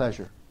finding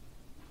pleasure,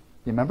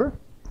 you remember?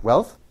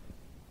 Wealth,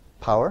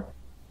 power,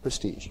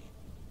 prestige.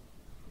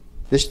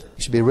 This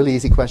should be a really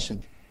easy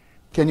question.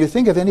 Can you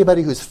think of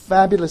anybody who's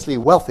fabulously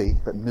wealthy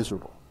but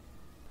miserable?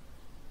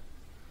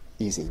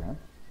 Easy, right?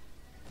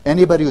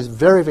 Anybody who's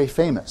very, very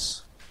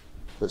famous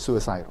but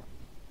suicidal?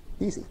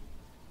 Easy.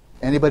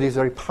 Anybody who's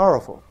very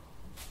powerful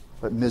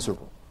but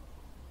miserable?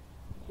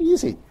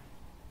 Easy.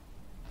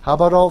 How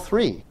about all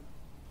three?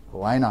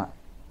 Why not?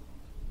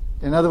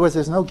 In other words,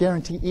 there's no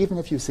guarantee, even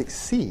if you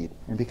succeed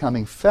in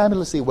becoming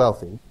fabulously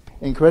wealthy,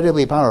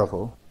 incredibly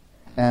powerful,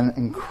 and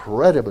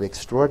incredibly,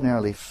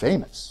 extraordinarily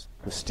famous,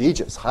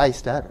 prestigious, high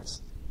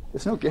status,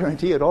 there's no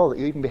guarantee at all that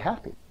you can be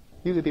happy.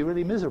 You could be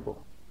really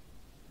miserable.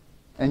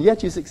 And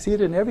yet you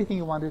succeeded in everything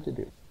you wanted to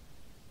do.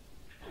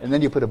 And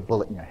then you put a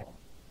bullet in your head.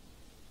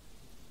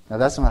 Now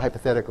that's not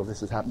hypothetical.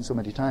 This has happened so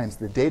many times.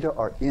 The data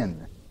are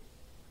in.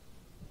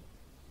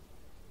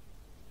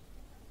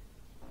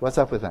 What's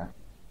up with that?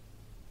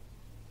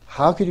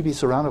 How could you be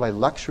surrounded by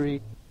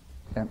luxury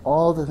and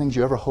all the things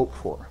you ever hoped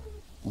for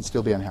and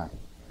still be unhappy?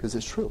 Because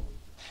it's true.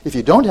 If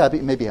you don't have it,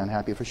 you may be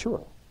unhappy for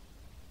sure.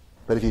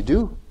 But if you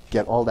do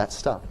get all that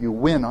stuff, you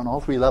win on all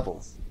three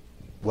levels.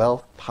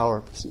 Wealth,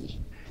 power, prestige.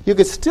 You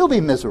could still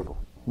be miserable.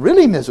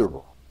 Really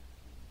miserable.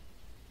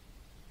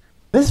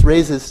 This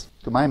raises,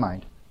 to my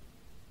mind,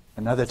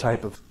 another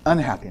type of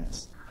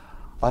unhappiness.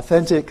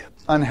 Authentic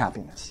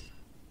unhappiness.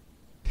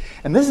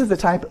 And this is the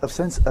type of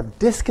sense of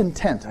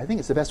discontent. I think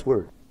it's the best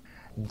word.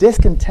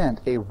 Discontent,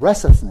 a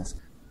restlessness,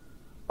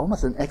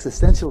 almost an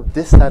existential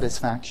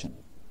dissatisfaction.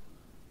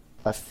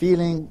 A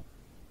feeling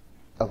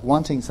of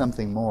wanting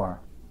something more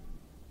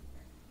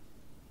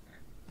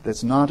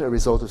that's not a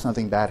result of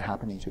something bad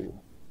happening to you.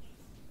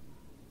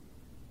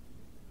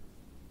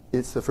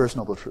 It's the first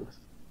noble truth.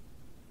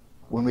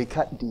 When we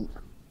cut deep,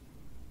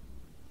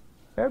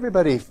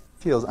 everybody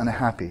feels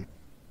unhappy.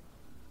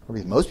 At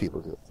least most people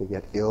do. They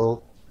get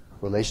ill,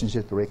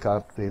 relationships break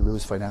up, they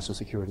lose financial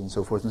security, and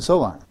so forth and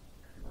so on.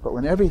 But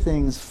when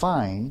everything's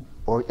fine,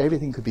 or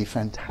everything could be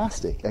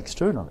fantastic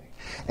externally,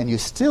 and you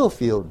still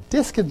feel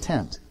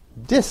discontent,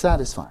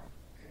 dissatisfied,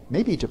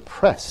 maybe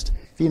depressed,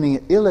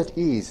 feeling ill at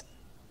ease,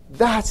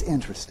 that's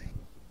interesting.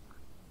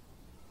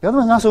 The other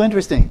one's not so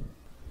interesting.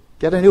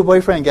 Get a new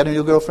boyfriend, get a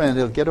new girlfriend,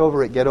 it'll get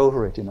over it,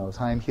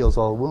 time heals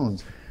all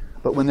wounds.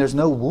 But when there's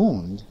no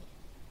wound,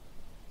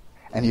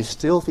 and you're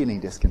still feeling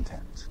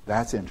discontent.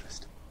 That's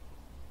interesting.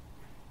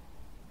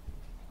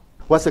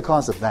 What's the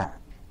cause of that?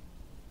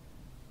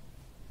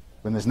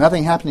 When there's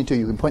nothing happening to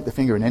you, you can point the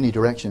finger in any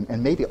direction,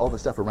 and maybe all the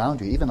stuff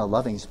around you, even a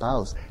loving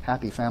spouse,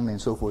 happy family,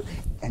 and so forth,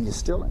 and you're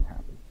still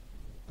unhappy.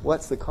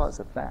 What's the cause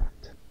of that?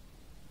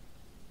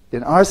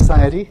 In our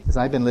society, as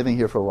I've been living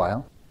here for a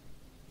while,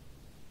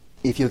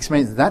 if you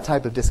experience that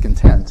type of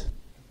discontent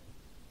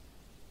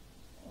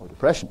or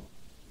depression,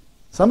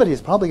 somebody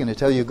is probably going to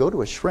tell you, go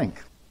to a shrink.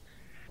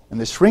 And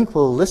the shrink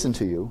will listen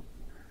to you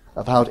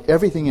about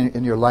everything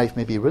in your life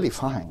may be really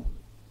fine.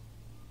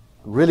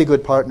 A really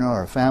good partner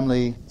or a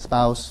family,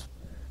 spouse,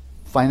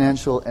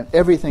 financial, and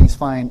everything's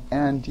fine,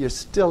 and you're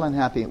still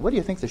unhappy. What do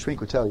you think the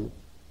shrink would tell you?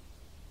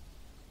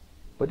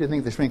 What do you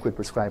think the shrink would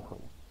prescribe for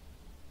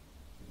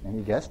you?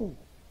 Any guesses?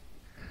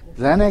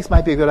 Xanax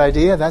might be a good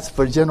idea. That's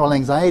for general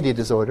anxiety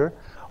disorder.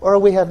 Or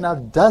we have now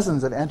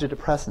dozens of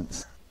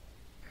antidepressants.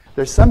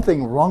 There's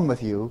something wrong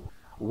with you.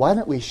 Why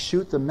don't we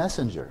shoot the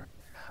messenger?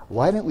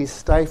 Why don't we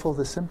stifle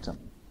the symptom?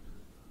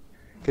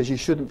 Because you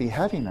shouldn't be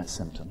having that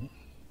symptom.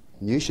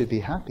 You should be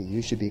happy.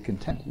 You should be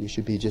content. You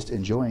should be just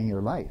enjoying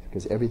your life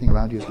because everything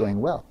around you is going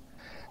well.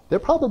 They're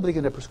probably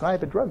going to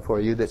prescribe a drug for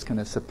you that's going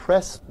to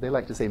suppress, they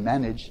like to say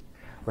manage,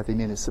 what they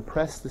mean is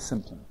suppress the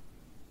symptom.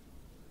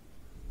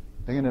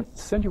 They're going to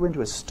send you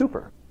into a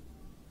stupor.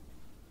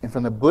 And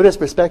from the Buddhist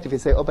perspective, you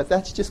say, oh, but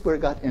that's just where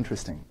it got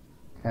interesting.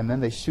 And then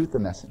they shoot the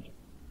messenger.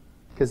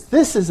 Because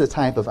this is a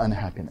type of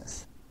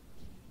unhappiness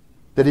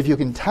that if you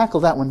can tackle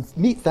that one,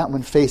 meet that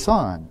one face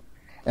on,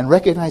 and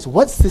recognize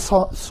what's the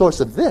source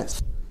of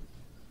this,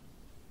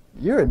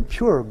 you're in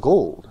pure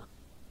gold.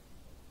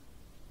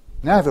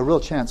 Now I have a real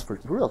chance for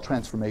real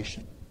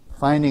transformation,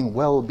 finding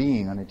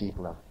well-being on a deep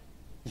level.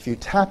 If you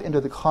tap into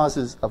the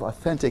causes of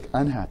authentic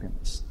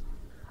unhappiness,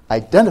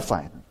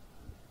 identify them,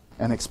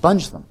 and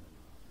expunge them,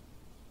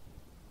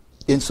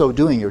 in so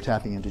doing, you're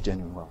tapping into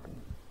genuine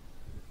well-being.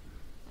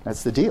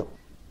 That's the deal.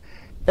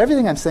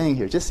 Everything I'm saying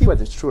here, just see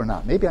whether it's true or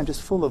not. Maybe I'm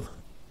just full of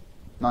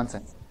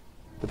nonsense.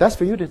 But that's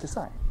for you to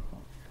decide.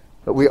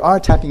 But we are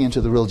tapping into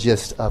the real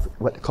gist of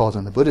what calls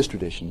in the Buddhist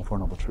tradition the Four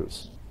Noble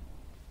Truths.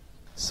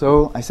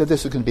 So I said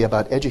this was going to be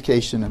about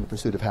education and the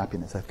pursuit of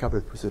happiness. I've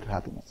covered the pursuit of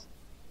happiness.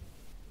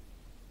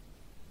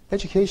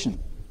 Education.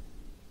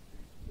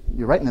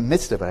 You're right in the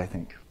midst of it, I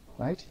think.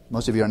 Right?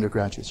 Most of you are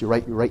undergraduates. You're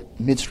right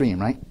midstream,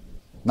 right?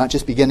 Not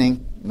just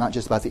beginning, not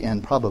just about the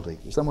end, probably.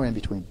 You're somewhere in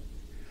between.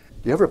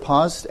 Do you ever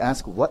pause to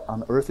ask, what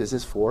on earth is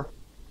this for?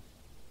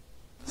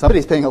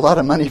 Somebody's paying a lot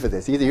of money for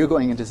this. Either you're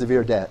going into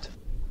severe debt,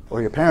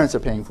 or your parents are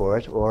paying for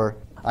it, or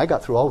I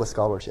got through all the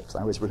scholarships.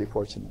 I was really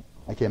fortunate.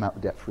 I came out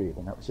debt-free,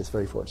 and that was just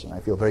very fortunate. I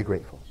feel very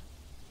grateful.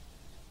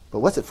 But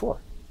what's it for?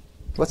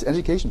 What's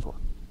education for?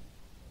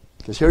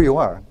 Because here you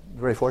are,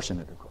 very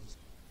fortunate, of course.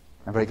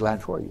 I'm very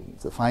glad for you.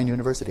 It's a fine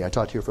university. I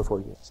taught here for 4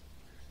 years.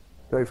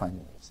 Very fine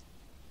university.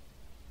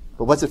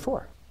 But what's it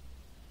for?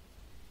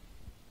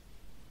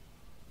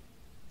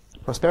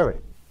 Prosperity.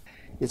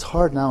 It's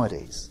hard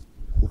nowadays.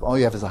 If all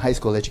you have is a high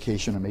school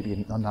education, or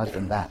maybe not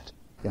even that.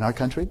 In our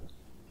country,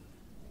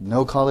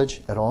 no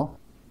college at all.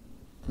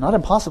 Not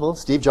impossible.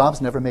 Steve Jobs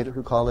never made it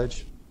through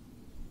college,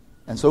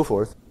 and so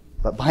forth.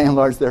 But by and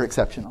large, they're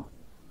exceptional.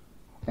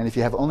 And if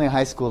you have only a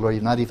high school, or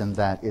you're not even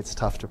that, it's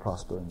tough to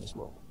prosper in this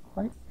world.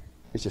 Right?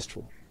 It's just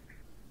true.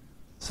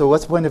 So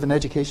what's the point of an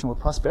education with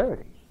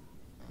prosperity?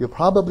 You'll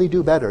probably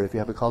do better if you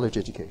have a college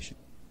education.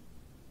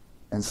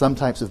 And some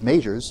types of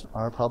majors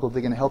are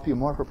probably going to help you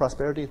more for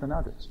prosperity than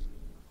others.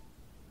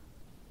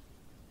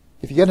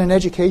 If you get an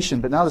education,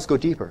 but now let's go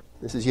deeper.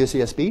 This is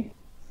UCSB,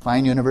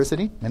 fine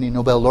university, many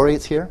Nobel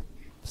laureates here,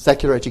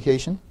 secular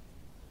education.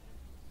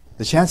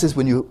 The chances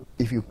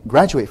if you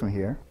graduate from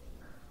here,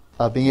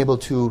 of being able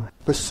to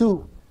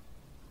pursue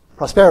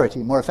prosperity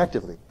more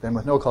effectively than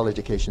with no college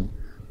education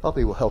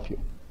probably will help you.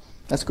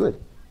 That's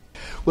good.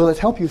 Will it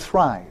help you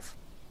thrive?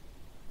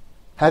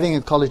 Having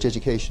a college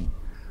education,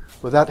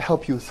 will that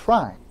help you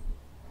thrive?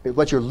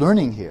 What you're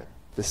learning here,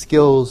 the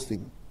skills, the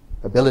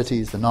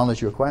abilities, the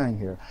knowledge you're acquiring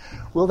here,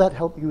 will that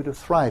help you to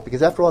thrive?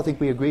 Because after all, I think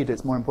we agreed that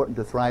it's more important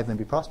to thrive than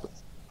be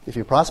prosperous. If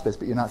you're prosperous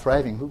but you're not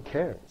thriving, who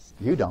cares?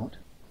 You don't.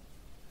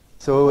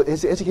 So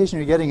the education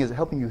you're getting is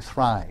helping you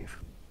thrive.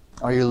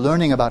 Are you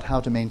learning about how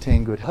to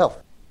maintain good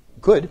health?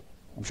 Good.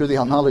 I'm sure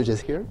the knowledge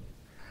is here.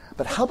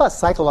 But how about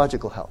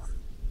psychological health?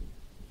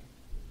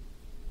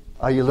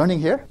 Are you learning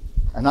here?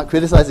 I'm not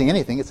criticizing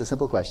anything. It's a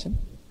simple question.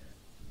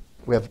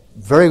 We have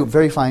very,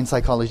 very fine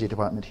psychology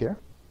department here.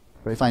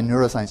 Very fine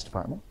neuroscience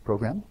department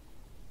program.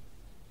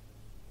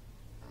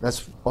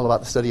 That's all about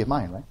the study of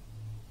mind, right?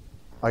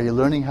 Are you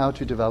learning how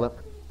to develop,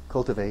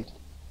 cultivate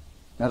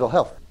mental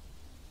health?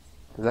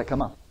 Does that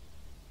come up?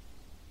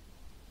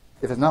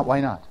 If it's not, why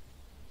not?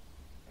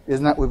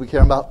 Isn't that what we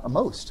care about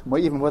most?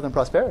 Even more than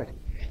prosperity.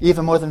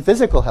 Even more than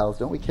physical health.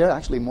 Don't we care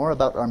actually more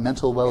about our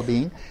mental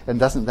well-being? And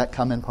doesn't that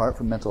come in part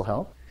from mental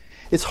health?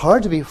 It's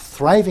hard to be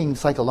thriving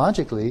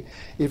psychologically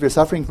if you're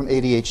suffering from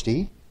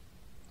ADHD,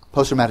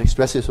 post-traumatic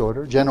stress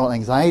disorder, general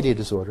anxiety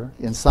disorder,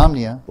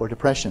 insomnia, or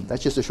depression.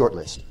 That's just a short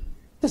list.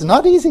 It's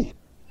not easy.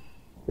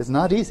 It's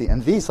not easy.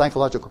 And these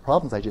psychological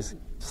problems I just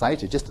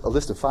cited, just a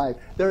list of 5,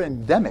 they're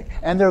endemic,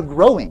 and they're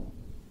growing.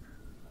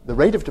 The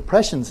rate of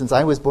depression since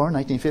I was born,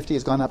 1950,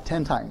 has gone up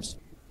 10 times.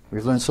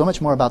 We've learned so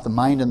much more about the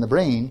mind and the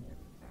brain.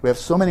 We have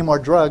so many more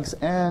drugs,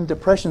 and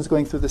depression's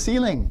going through the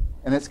ceiling.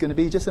 And it's going to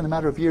be, just in a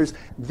matter of years,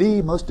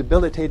 the most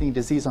debilitating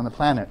disease on the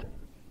planet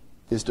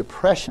is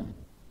depression.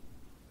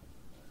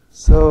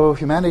 So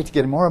humanity is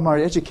getting more and more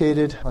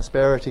educated.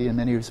 Prosperity, in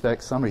many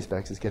respects, some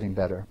respects, is getting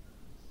better.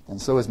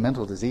 And so is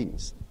mental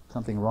disease.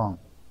 Something wrong.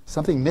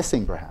 Something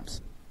missing,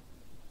 perhaps.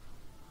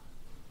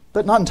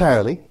 But not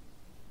entirely.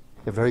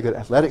 You have a very good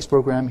athletics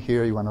program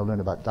here. You want to learn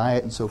about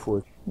diet and so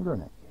forth. You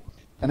learn it.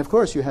 And of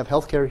course, you have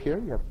healthcare here.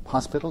 You have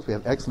hospitals. We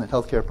have excellent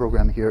healthcare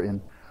program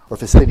here or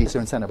facilities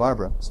here in Santa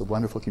Barbara. It's a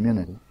wonderful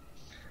community.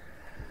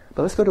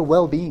 But let's go to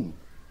well-being.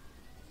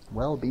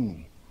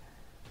 Well-being.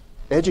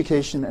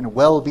 Education and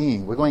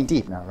well-being. We're going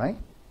deep now, right?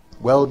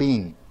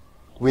 Well-being.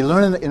 We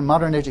learn in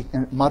modern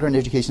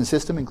education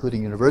system,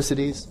 including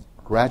universities,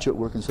 graduate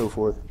work and so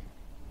forth,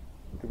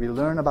 we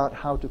learn about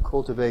how to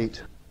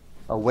cultivate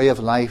a way of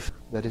life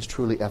that is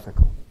truly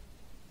ethical,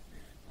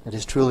 that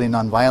is truly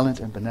nonviolent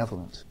and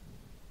benevolent.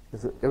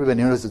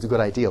 Everybody knows it's a good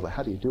idea, but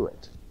how do you do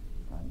it?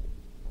 Right?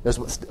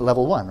 There's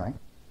level 1, right?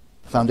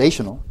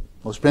 Foundational,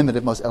 most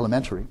primitive, most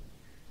elementary.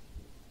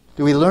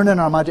 Do we learn in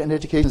our modern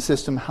education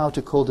system how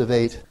to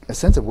cultivate a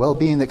sense of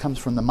well-being that comes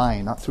from the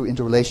mind, not through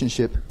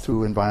interrelationship,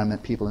 through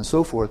environment, people, and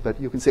so forth,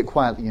 but you can sit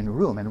quietly in a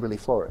room and really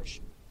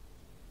flourish?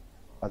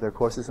 Are there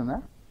courses in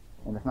that?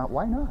 And if not,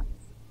 why not?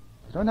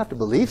 You don't have to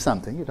believe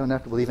something. You don't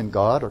have to believe in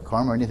God or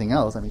karma or anything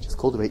else. I mean, just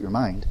cultivate your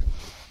mind.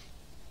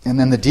 And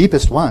then the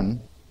deepest one,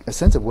 a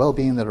sense of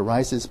well-being that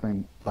arises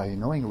by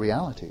knowing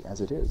reality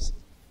as it is.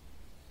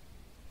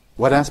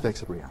 What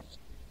aspects of reality?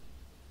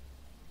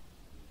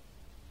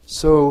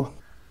 So,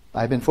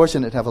 I've been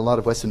fortunate to have a lot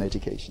of Western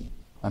education.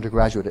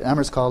 Undergraduate at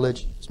Amherst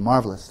College, it's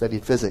marvelous.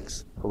 Studied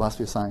physics,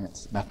 philosophy of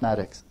science,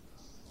 mathematics,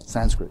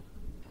 Sanskrit.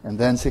 And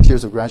then 6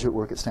 years of graduate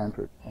work at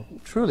Stanford. I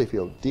truly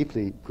feel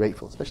deeply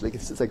grateful, especially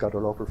since I got it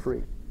all for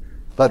free.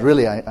 But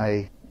really,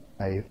 I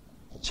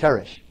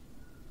cherish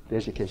the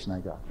education I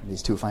got in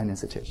these 2 fine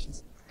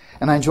institutions.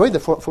 And I enjoyed the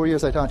 4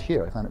 years I taught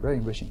here. I found it very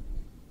enriching.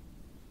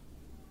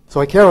 So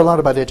I care a lot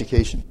about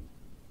education.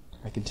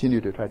 I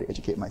continue to try to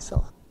educate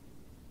myself.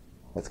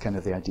 That's kind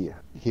of the idea.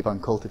 You keep on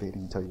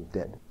cultivating until you're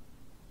dead.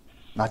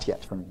 Not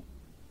yet for me.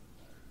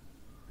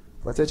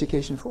 What's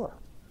education for?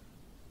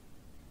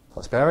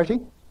 Prosperity?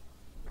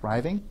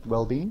 Thriving?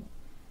 Well-being?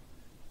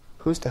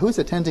 Who's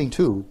attending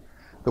to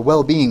the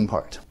well-being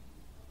part?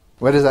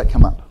 Where does that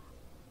come up?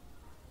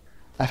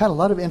 I've had a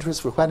lot of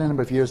interest for quite a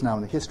number of years now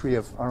in the history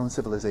of our own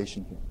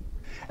civilization here.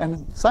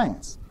 And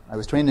science. I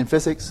was trained in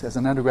physics as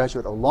an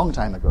undergraduate a long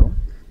time ago,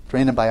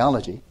 trained in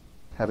biology,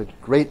 have a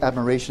great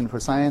admiration for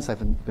science. I've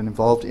been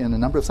involved in a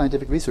number of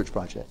scientific research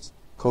projects,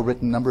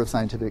 co-written a number of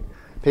scientific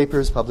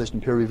papers published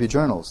in peer-reviewed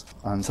journals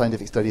on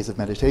scientific studies of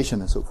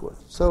meditation and so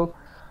forth. So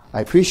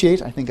I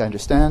appreciate, I think I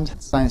understand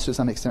science to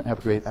some extent, have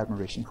a great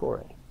admiration for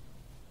it.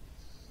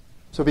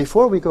 So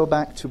before we go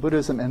back to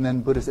Buddhism and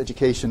then Buddhist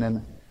education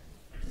and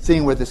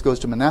seeing where this goes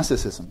to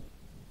monasticism,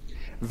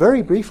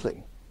 very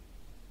briefly,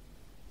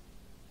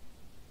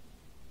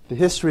 the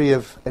history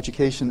of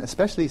education,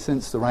 especially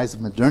since the rise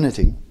of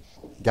modernity,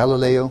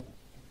 Galileo,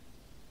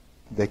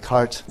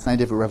 Descartes,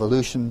 scientific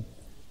revolution,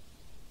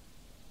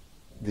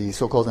 the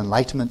so-called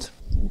Enlightenment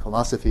in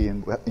philosophy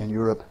in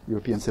Europe,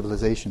 European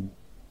civilization.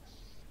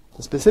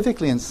 But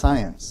specifically in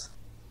science,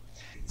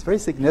 it's very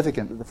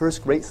significant that the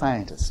first great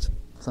scientist,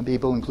 some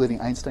people,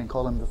 including Einstein,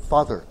 call him the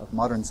father of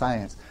modern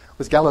science,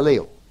 was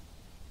Galileo.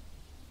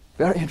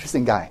 Very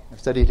interesting guy. I've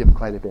studied him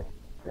quite a bit.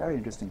 Very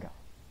interesting guy.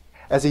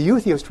 As a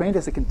youth, he was trained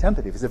as a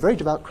contemplative. He's a very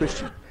devout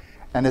Christian.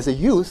 And as a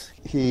youth,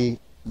 he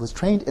was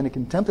trained in a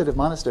contemplative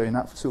monastery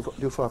not too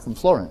far from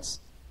Florence,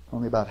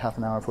 only about half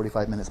an hour,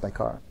 45 minutes by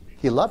car.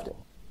 He loved it.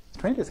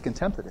 Trained as a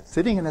contemplative,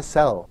 sitting in a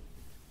cell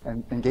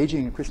and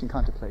engaging in Christian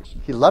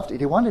contemplation. He loved it.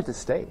 He wanted to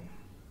stay.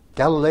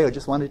 Galileo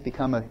just wanted to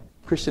become a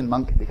Christian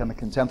monk, become a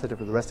contemplative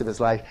for the rest of his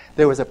life.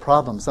 There was a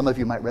problem. Some of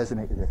you might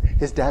resonate with it.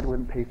 His dad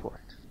wouldn't pay for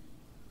it.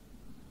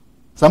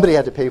 Somebody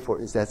had to pay for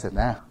it. His dad said,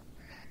 nah,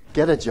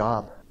 get a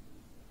job.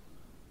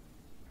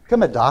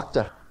 Become a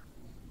doctor.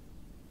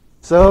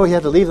 So he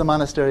had to leave the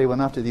monastery,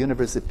 went off to the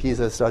University of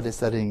Pisa, started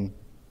studying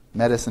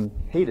medicine,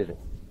 hated it.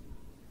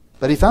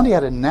 But he found he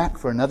had a knack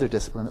for another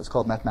discipline. It was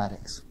called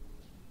mathematics.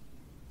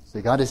 So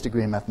he got his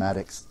degree in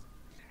mathematics.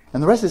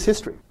 And the rest is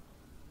history.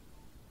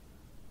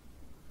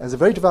 As a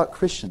very devout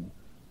Christian,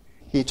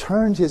 he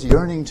turned his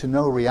yearning to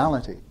know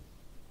reality.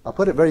 I'll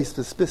put it very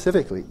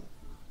specifically,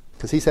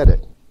 because he said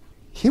it.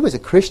 He was a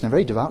Christian, a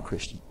very devout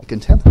Christian, a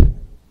contemplative.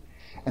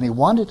 And he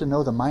wanted to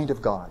know the mind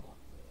of God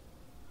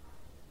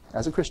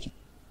as a Christian.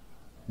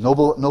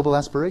 Noble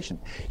aspiration.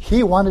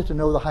 He wanted to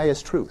know the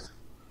highest truth.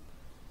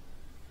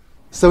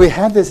 So he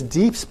had this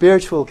deep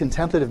spiritual,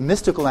 contemplative,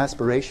 mystical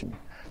aspiration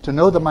to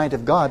know the mind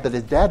of God, but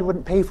his dad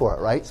wouldn't pay for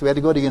it, right? So he had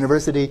to go to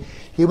university.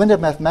 He went to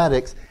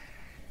mathematics.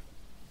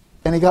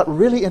 And he got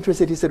really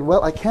interested. He said,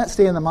 well, I can't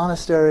stay in the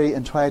monastery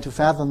and try to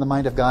fathom the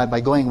mind of God by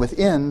going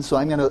within, so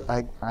I'm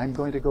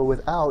going to go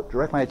without,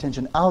 direct my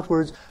attention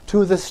outwards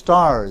to the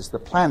stars, the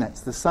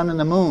planets, the sun and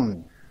the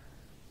moon,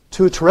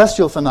 to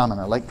terrestrial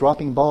phenomena like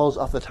dropping balls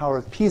off the Tower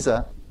of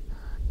Pisa.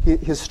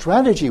 His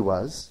strategy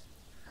was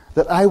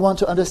that I want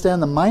to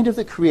understand the mind of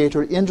the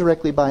Creator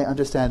indirectly by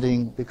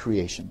understanding the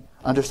creation.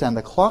 Understand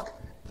the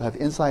clock, to have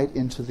insight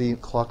into the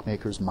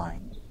clockmaker's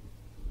mind.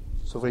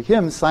 So for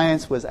him,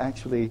 science was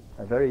actually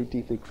a very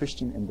deeply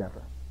Christian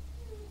endeavor.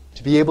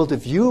 To be able to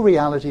view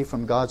reality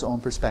from God's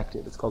own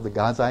perspective. It's called the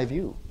God's eye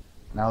view.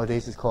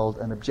 Nowadays it's called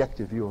an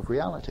objective view of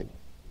reality.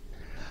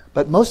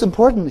 But most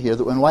important here,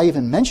 that when I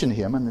even mention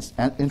him in this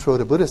Intro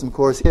to Buddhism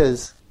course,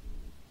 is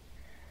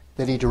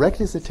that he directed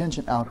his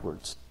attention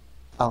outwards,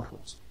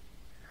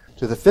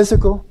 to the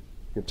physical,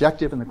 the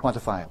objective, and the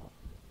quantifiable.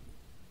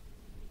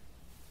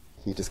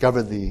 He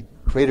discovered the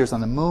craters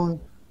on the moon,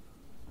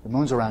 the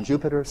moons around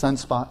Jupiter,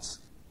 sunspots,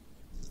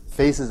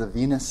 phases of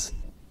Venus.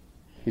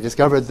 He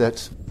discovered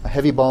that a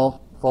heavy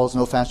ball falls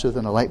no faster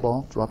than a light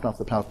ball dropped off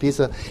the Tower of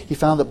Pisa. He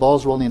found that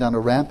balls rolling down a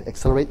ramp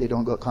accelerate, they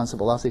don't go at constant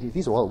velocity.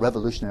 These are all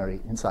revolutionary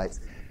insights.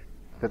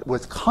 That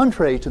was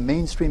contrary to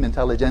mainstream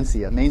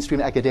intelligentsia,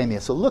 mainstream academia.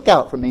 So look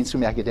out for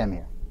mainstream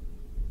academia.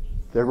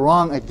 They're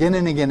wrong again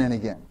and again and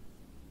again,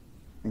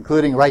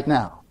 including right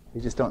now.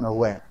 They just don't know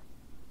where.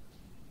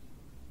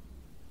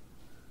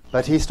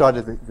 But he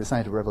started the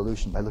scientific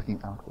revolution by looking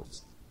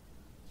outwards.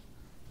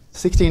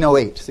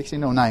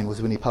 1609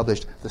 was when he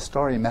published The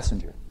Starry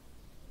Messenger.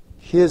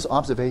 His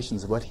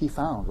observations of what he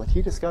found, what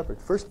he discovered,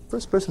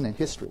 first person in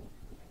history,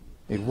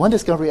 made one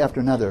discovery after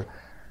another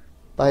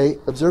by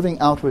observing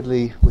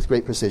outwardly with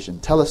great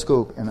precision,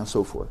 telescope and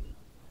so forth.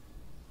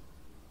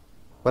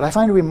 What I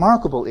find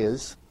remarkable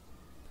is,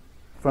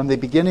 from the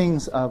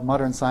beginnings of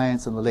modern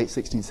science in the late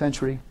 16th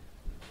century,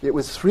 it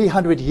was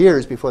 300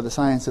 years before the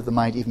science of the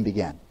mind even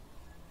began.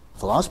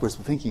 Philosophers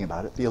were thinking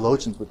about it.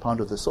 Theologians would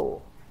ponder the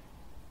soul.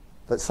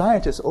 But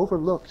scientists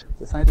overlooked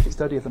the scientific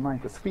study of the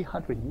mind for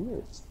 300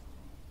 years.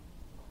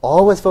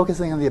 Always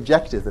focusing on the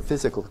objective, the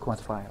physical, the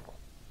quantifiable.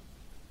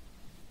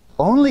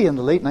 Only in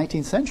the late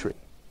 19th century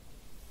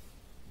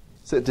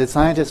did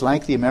scientists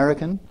like the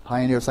American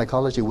pioneer of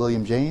psychology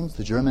William James,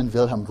 the German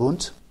Wilhelm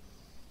Wundt,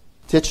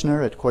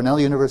 Titchener at Cornell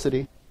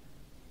University.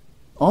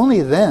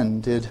 Only then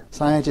did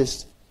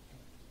scientists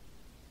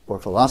or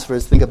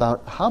philosophers think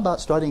about, how about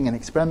starting an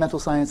experimental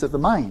science of the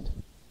mind?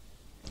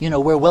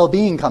 Where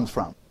well-being comes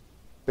from,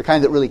 the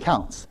kind that really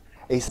counts.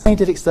 A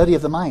scientific study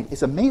of the mind.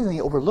 It's amazing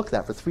they overlooked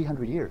that for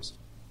 300 years.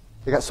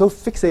 They got so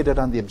fixated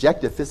on the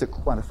objective,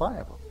 physical,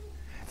 quantifiable.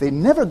 They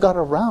never got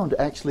around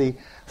to actually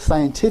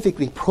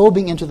scientifically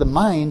probing into the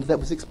mind that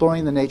was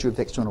exploring the nature of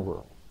the external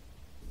world.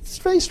 It's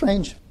very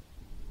strange.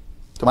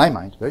 To my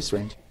mind, very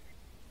strange.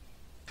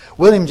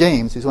 William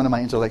James, who's one of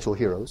my intellectual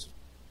heroes,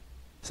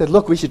 said,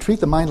 look, we should treat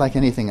the mind like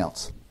anything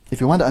else.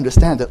 If you want to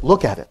understand it,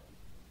 look at it.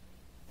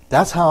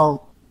 That's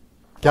how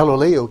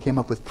Galileo came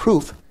up with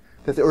proof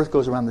that the earth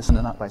goes around the sun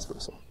and not vice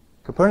versa.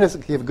 Copernicus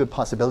gave a good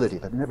possibility,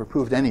 but never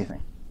proved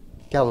anything.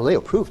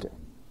 Galileo proved it.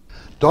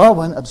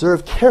 Darwin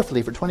observed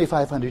carefully for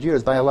 2,500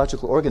 years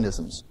biological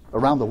organisms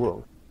around the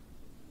world.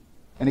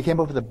 And he came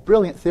up with a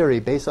brilliant theory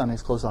based on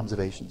his close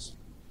observations.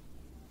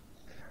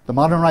 The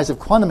modern rise of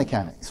quantum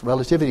mechanics,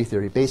 relativity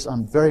theory, based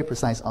on very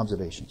precise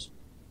observations.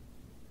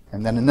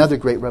 And then another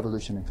great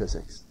revolution in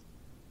physics.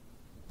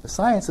 The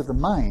science of the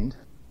mind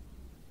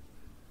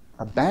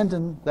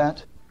abandoned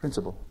that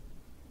principle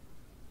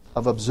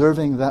of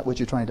observing that which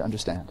you're trying to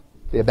understand.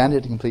 They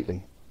abandoned it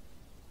completely.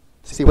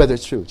 To see whether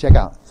it's true, check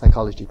out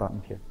psychology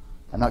department here.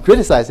 I'm not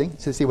criticizing,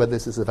 to see whether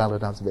this is a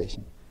valid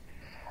observation.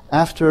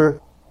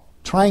 After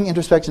trying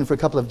introspection for a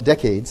couple of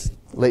decades,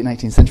 late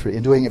 19th century,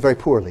 and doing it very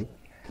poorly,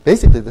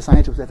 basically the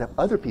scientists had to have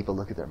other people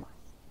look at their mind.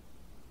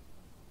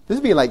 This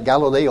would be like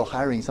Galileo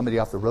hiring somebody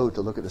off the road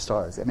to look at the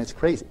stars. I mean, it's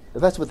crazy.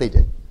 But that's what they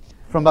did.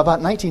 From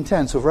about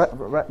 1910, so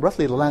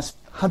roughly the last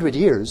 100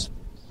 years,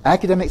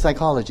 academic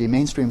psychology,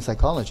 mainstream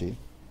psychology,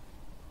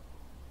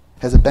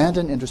 has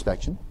abandoned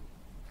introspection,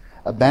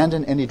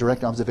 abandoned any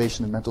direct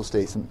observation of mental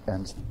states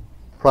and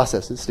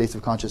processes, states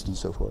of consciousness and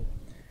so forth,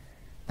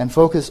 and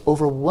focus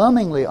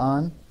overwhelmingly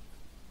on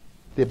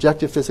the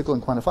objective, physical,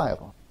 and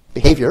quantifiable.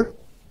 Behavior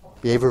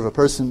of a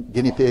person,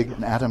 guinea pig,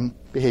 an atom,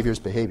 behavior is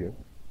behavior.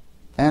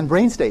 And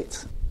brain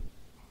states.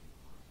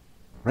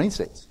 Brain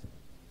states.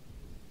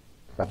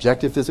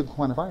 Objective, physical,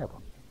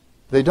 quantifiable.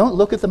 They don't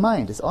look at the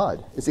mind. It's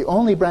odd. It's the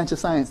only branch of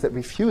science that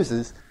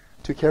refuses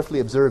to carefully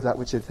observe that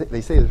which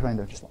they say they're trying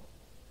to understand.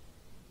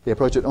 They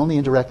approach it only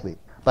indirectly,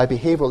 by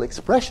behavioral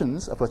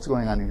expressions of what's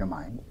going on in your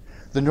mind,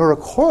 the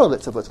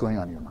neurocorrelates of what's going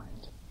on in your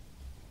mind,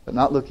 but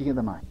not looking at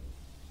the mind.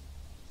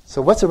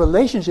 So what's the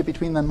relationship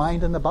between the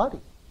mind and the body?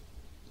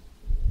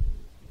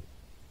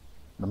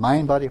 The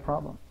mind-body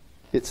problem.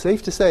 It's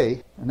safe to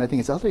say, and I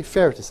think it's utterly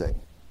fair to say,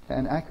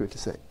 and accurate to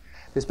say,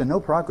 there's been no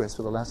progress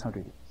for the last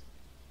 100 years.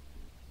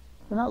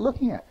 We're not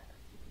looking at it.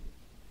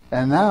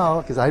 And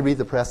now, because I read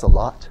the press a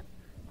lot,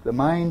 the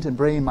mind and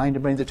brain,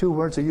 the two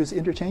words are used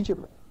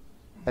interchangeably,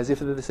 as if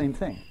they're the same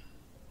thing.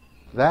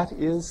 That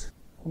is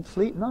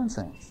complete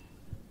nonsense.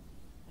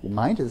 Your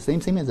mind is the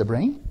same thing as the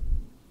brain?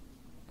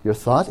 Your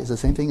thought is the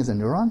same thing as a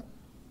neuron?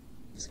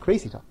 It's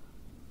crazy talk.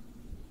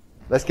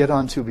 Let's get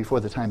on to before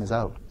the time is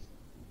out.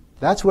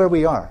 That's where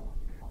we are.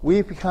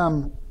 We've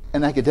become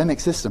an academic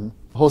system,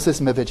 a whole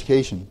system of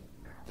education,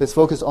 that's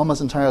focused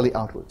almost entirely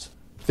outwards.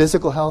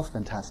 Physical health,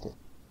 fantastic.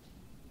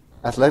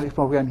 Athletic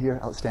program here,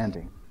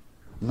 outstanding.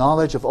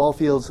 Knowledge of all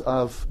fields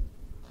of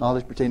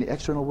knowledge pertaining to the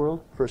external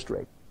world, first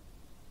rate.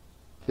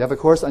 You have a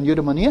course on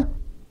eudaimonia,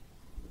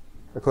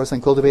 a course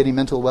on cultivating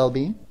mental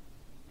well-being,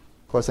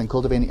 a course on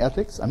cultivating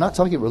ethics. I'm not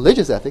talking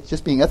religious ethics,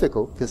 just being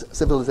ethical, because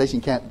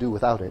civilization can't do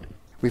without it.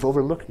 We've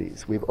overlooked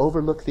these. We've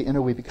overlooked the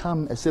inner. We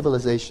become a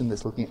civilization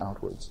that's looking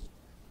outwards,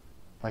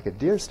 like a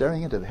deer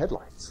staring into the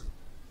headlights,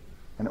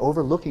 and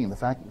overlooking the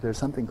fact that there's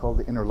something called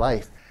the inner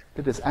life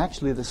that is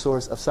actually the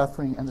source of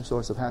suffering and the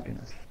source of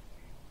happiness.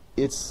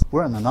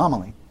 We're an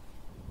anomaly.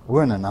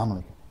 We're an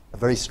anomaly, a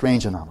very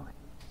strange anomaly.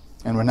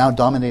 And we're now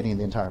dominating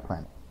the entire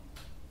planet.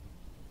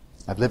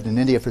 I've lived in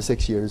India for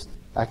 6 years.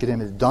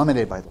 Academia is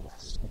dominated by the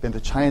West. I've been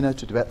to China,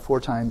 to Tibet 4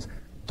 times,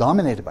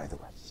 dominated by the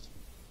West.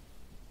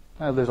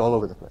 I've lived all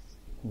over the place.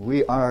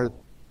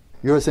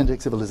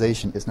 Eurocentric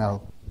civilization is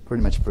now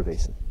pretty much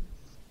pervasive.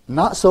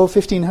 Not so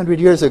 1,500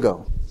 years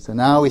ago. So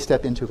now we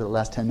step into, for the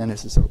last 10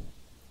 minutes or so,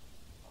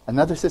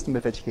 another system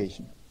of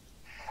education.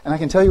 And I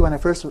can tell you, when I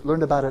first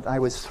learned about it, I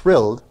was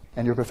thrilled,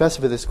 and your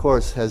professor for this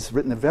course has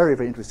written a very,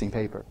 very interesting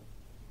paper.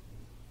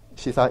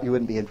 She thought you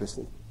wouldn't be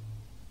interested.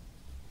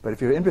 But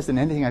if you're interested in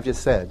anything I've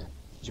just said,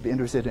 you should be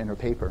interested in her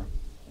paper,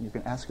 and you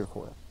can ask her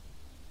for it.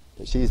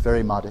 But she's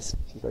very modest.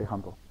 She's very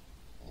humble.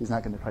 She's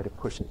not going to try to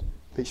push it.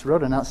 But she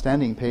wrote an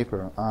outstanding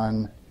paper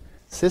on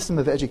system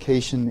of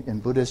education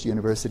in Buddhist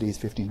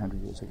universities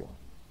 1,500 years ago.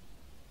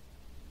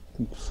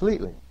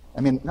 Completely.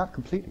 I mean, not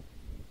completely.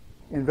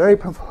 In very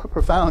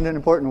profound and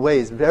important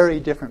ways, very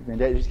different from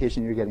the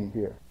education you're getting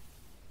here.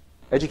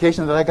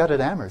 Education that I got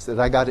at Amherst, that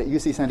I got at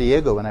UC San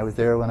Diego when I was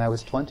there when I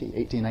was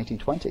 18, 19,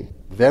 20.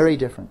 Very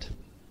different.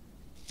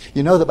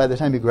 You know that by the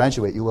time you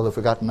graduate, you will have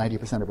forgotten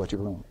 90% of what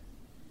you've learned.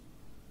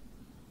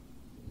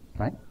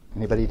 Right?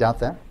 Anybody doubt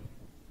that?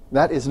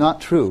 That is not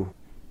true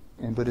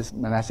in Buddhist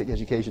monastic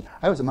education.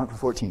 I was a monk for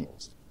 14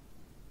 years.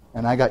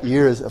 And I got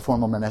years of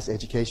formal monastic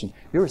education.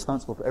 You're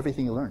responsible for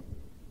everything you learn.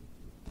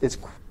 It's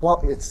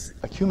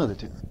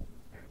accumulative.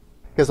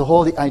 Because the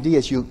whole idea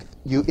is you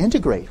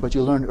integrate what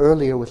you learned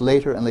earlier with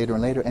later and later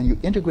and later, and you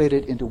integrate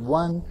it into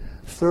one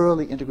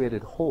thoroughly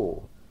integrated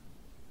whole,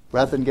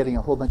 rather than getting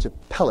a whole bunch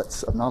of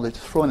pellets of knowledge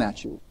thrown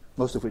at you,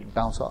 most of which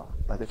bounce off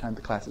by the time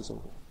the class is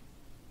over.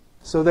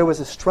 So there was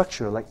a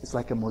structure, it's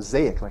like a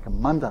mosaic, like a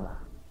mandala,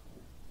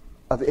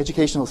 of the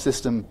educational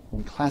system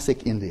in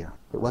classic India.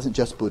 It wasn't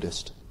just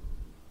Buddhist.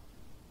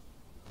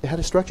 It had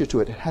a structure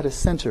to it. It had a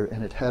center,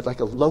 and it had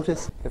like a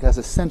lotus. It has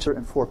a center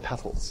and 4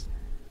 petals.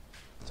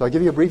 So I'll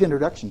give you a brief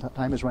introduction.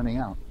 Time is running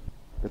out.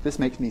 But this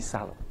makes me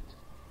salivate.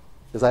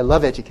 Because I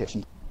love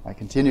education. I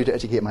continue to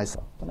educate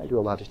myself, and I do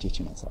a lot of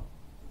teaching myself.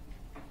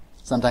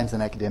 Sometimes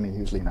in academia,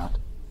 usually not.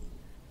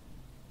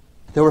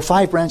 There were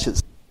 5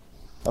 branches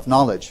of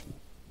knowledge.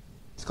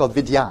 It's called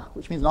vidya,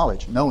 which means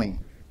knowledge,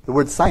 knowing. The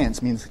word science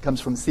comes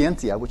from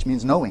scientia, which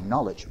means knowing,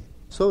 knowledge.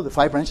 So the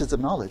 5 branches of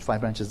knowledge, 5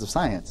 branches of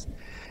science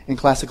in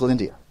classical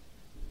India.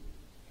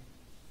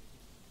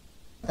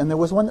 And there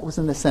was one that was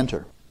in the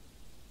center.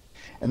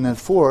 And then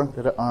 4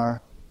 that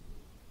are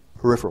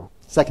peripheral,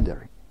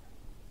 secondary.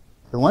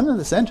 The one in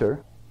the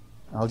center,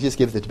 I'll just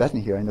give the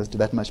Tibetan here. I know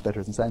Tibetan much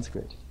better than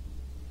Sanskrit.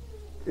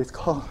 It's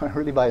called,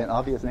 really by an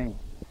obvious name,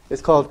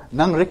 it's called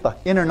Nangrikpa,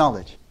 inner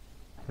knowledge.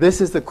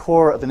 This is the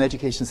core of an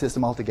education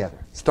system altogether,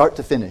 start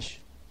to finish.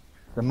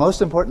 The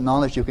most important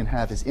knowledge you can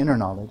have is inner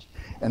knowledge,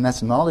 and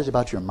that's knowledge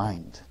about your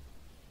mind.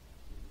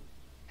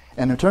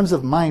 And in terms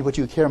of mind, what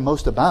you care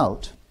most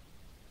about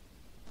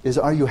is,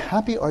 are you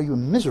happy or are you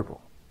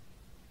miserable?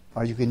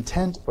 Are you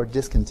content or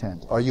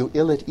discontent? Are you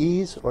ill at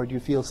ease or do you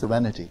feel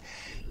serenity?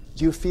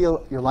 Do you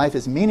feel your life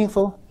is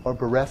meaningful or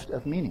bereft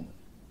of meaning?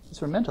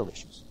 These are mental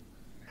issues.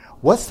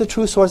 What's the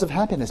true source of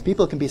happiness?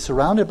 People can be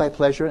surrounded by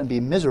pleasure and be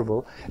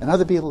miserable, and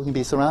other people can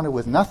be surrounded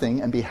with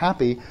nothing and be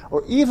happy,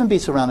 or even be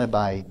surrounded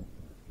by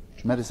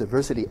tremendous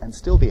adversity and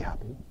still be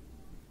happy.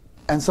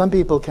 And some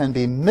people can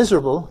be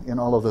miserable in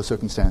all of those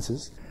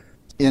circumstances.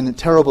 In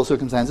terrible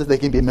circumstances, they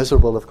can be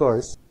miserable, of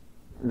course.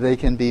 They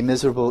can be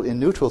miserable in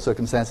neutral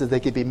circumstances. They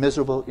can be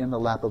miserable in the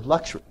lap of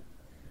luxury.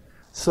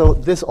 So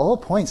this all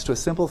points to a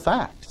simple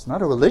fact. It's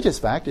not a religious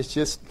fact. It's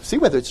just, see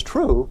whether it's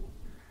true,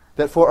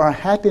 that for our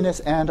happiness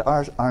and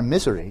our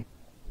misery,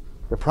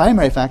 the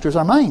primary factor is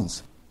our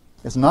minds.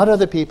 It's not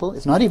other people.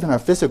 It's not even our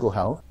physical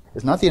health.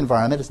 It's not the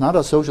environment. It's not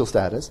our social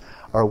status,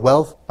 our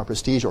wealth, our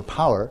prestige, or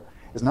power.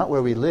 It's not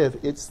where we live.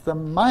 It's the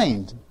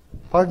mind.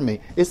 Pardon me.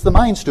 It's the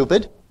mind,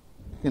 stupid.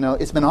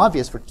 It's been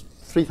obvious for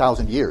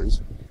 3,000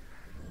 years.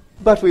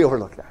 But we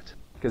overlook that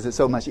because it's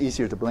so much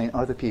easier to blame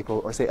other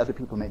people or say other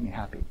people make me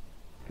happy.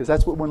 Because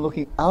that's what, when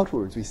looking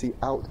outwards, we see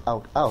out.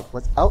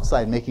 What's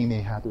outside making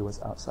me happy,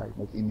 what's outside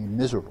making me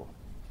miserable.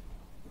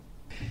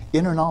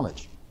 Inner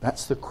knowledge,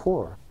 that's the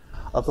core.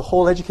 of the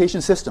whole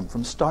education system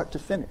from start to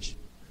finish.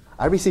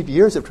 I received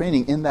years of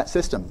training in that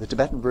system, the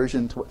Tibetan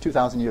version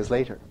 2,000 years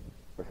later,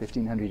 or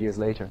 1,500 years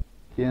later,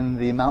 in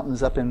the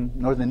mountains up in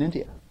northern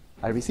India.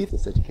 I received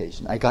this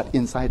education. I got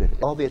inside of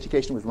it. All the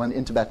education was run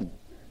in Tibetan.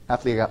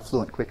 Happily, I got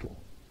fluent quickly.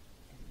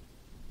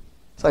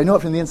 So I know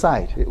it from the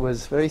inside. It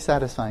was very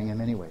satisfying in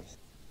many ways.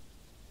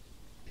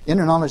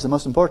 Inner knowledge is the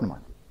most important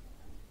one.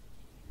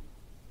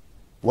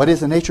 What is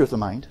the nature of the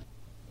mind?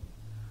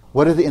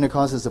 What are the inner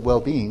causes of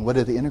well-being? What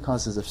are the inner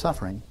causes of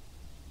suffering?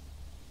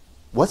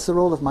 What's the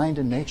role of mind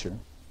in nature?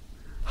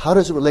 How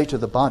does it relate to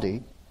the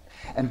body?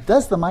 And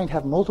does the mind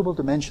have multiple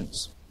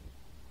dimensions?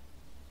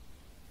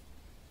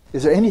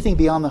 Is there anything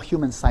beyond the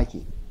human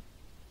psyche?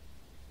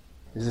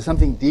 Is there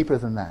something deeper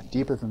than that,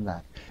 deeper than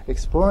that?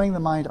 Exploring the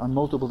mind on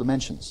multiple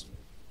dimensions.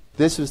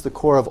 This is the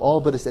core of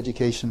all Buddhist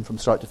education from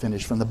start to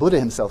finish, from the Buddha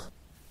himself,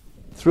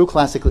 through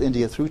classical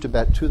India, through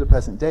Tibet, to the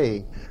present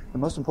day. The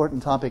most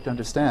important topic to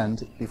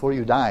understand before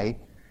you die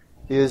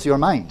is your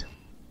mind.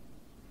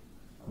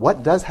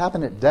 What does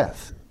happen at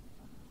death?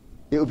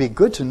 It would be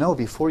good to know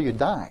before you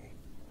die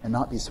and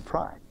not be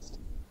surprised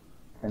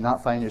and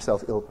not find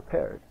yourself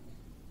ill-prepared.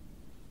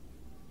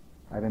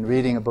 I've been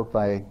reading a book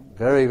by a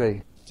very,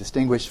 very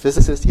distinguished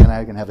physicist. He and I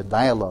are going to have a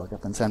dialogue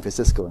up in San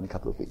Francisco in a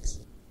couple of weeks.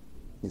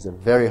 He's a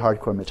very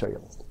hardcore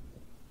materialist.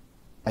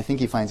 I think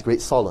he finds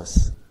great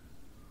solace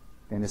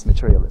in his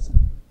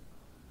materialism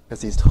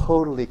because he's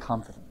totally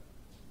confident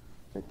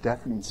that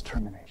death means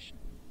termination.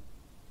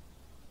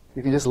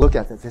 You can just look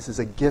at it. This is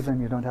a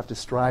given. You don't have to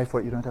strive for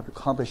it. You don't have to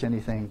accomplish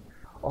anything.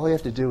 All you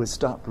have to do is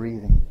stop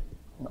breathing,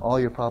 and all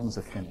your problems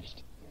are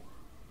finished.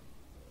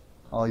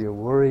 All your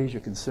worries,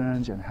 your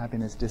concerns, your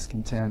unhappiness,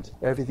 discontent,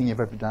 everything you've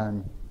ever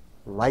done,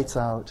 lights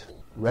out,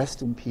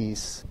 rest in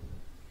peace,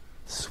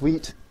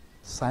 sweet,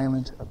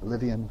 silent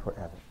oblivion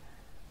forever.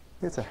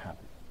 It's a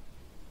habit.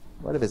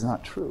 What if it's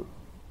not true?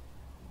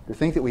 To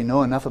think that we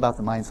know enough about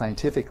the mind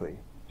scientifically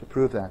to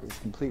prove that is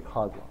complete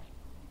hogwash.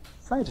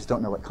 Scientists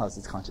don't know what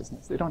causes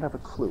consciousness. They don't have a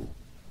clue.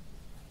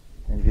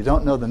 And if you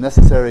don't know the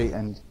necessary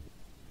and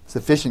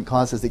sufficient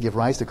causes that give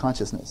rise to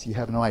consciousness, you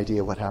have no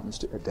idea what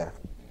happens at death.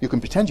 You can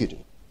pretend you do,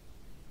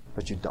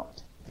 but you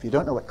don't. If you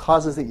don't know what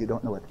causes it, you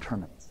don't know what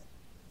determines.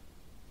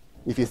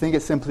 If you think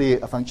it's simply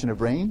a function of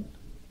brain,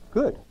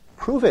 good.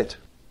 Prove it.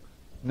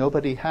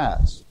 Nobody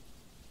has.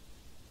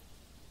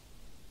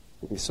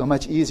 It would be so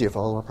much easier if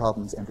all our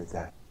problems ended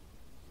there.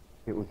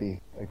 It would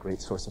be a great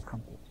source of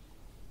comfort.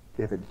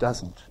 If it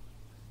doesn't,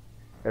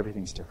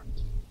 everything's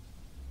different.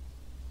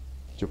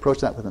 To approach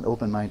that with an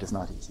open mind is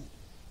not easy.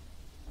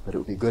 But it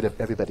would be good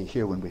if everybody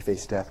here, when we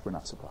face death, we're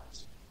not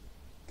surprised.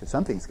 Because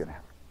something's going to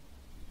happen.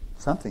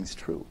 Something's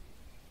true.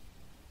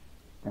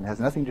 And it has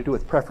nothing to do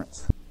with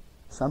preference.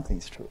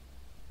 Something's true.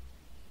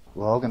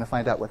 We're all going to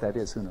find out what that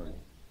is sooner or later.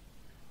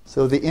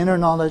 So the inner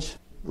knowledge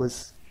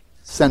was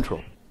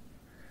central.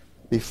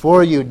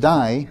 Before you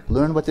die,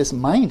 learn what this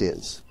mind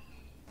is.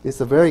 It's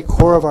the very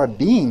core of our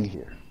being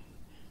here.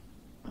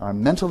 Our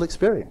mental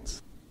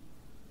experience.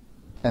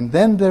 And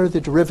then there are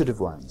the derivative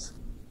ones.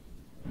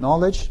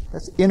 Knowledge,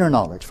 that's inner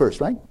knowledge first,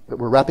 right? But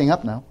we're wrapping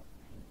up now.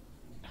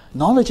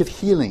 Knowledge of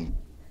healing.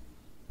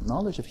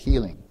 Knowledge of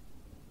healing.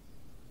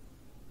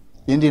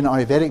 Indian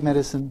Ayurvedic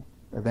medicine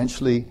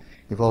eventually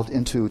evolved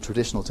into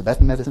traditional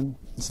Tibetan medicine.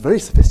 It's very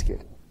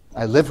sophisticated.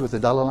 I lived with the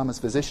Dalai Lama's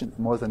physician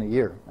for more than a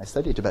year. I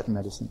studied Tibetan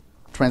medicine,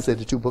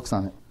 translated 2 books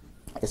on it.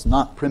 It's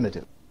not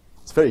primitive.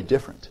 It's very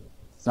different.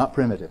 It's not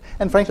primitive.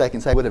 And frankly, I can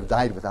say I would have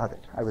died without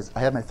it. I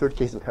had my 3rd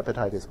case of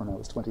hepatitis when I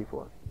was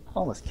 24.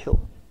 Almost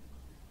killed.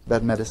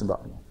 Tibetan medicine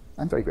brought me.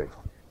 I'm very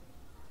grateful.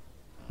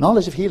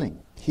 Knowledge of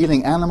healing.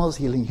 Healing animals,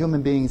 healing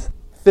human beings,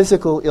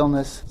 physical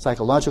illness,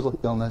 psychological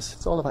illness.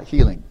 It's all about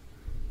healing.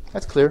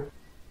 That's clear.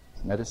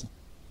 It's medicine.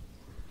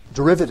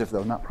 Derivative,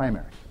 though, not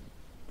primary.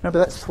 Remember,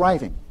 that's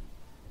thriving.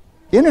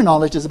 Inner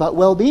knowledge is about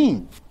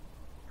well-being.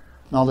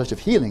 Knowledge of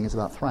healing is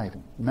about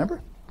thriving.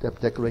 Remember? The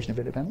Declaration of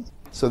Independence?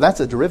 So that's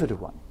a derivative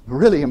one.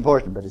 Really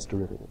important, but it's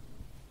derivative.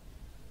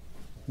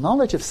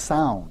 Knowledge of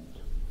sound.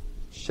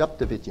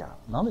 Shabda vidya.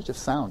 Knowledge of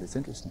sound is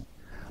interesting.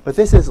 But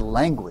this is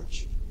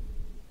language.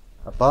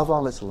 Above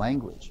all, it's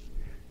language.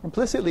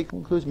 Implicitly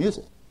includes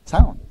music,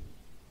 sound.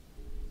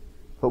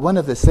 But one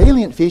of the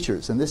salient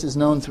features, and this is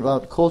known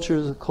throughout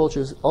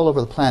cultures all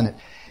over the planet,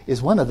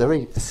 is one of the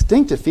very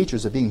distinctive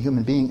features of being a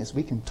human being is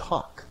we can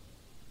talk.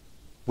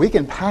 We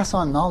can pass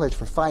on knowledge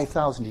for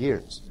 5,000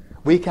 years.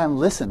 We can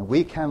listen.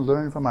 We can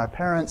learn from our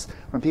parents,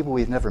 from people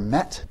we've never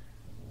met.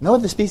 No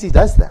other species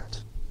does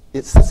that.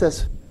 It sets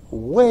us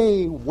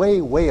way,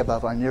 way, way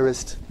above our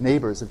nearest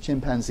neighbors of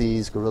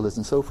chimpanzees, gorillas,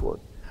 and so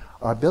forth.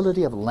 Our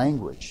ability of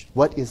language.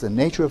 What is the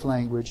nature of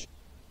language?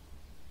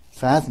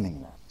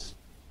 Fathoming that.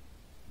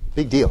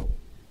 Big deal.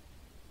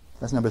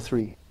 That's number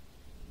 3.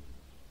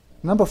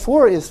 Number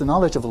 4 is the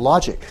knowledge of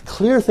logic.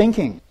 Clear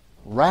thinking.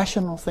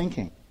 Rational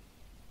thinking.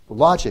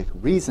 Logic,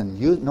 reason,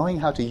 knowing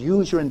how to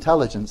use your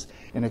intelligence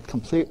in a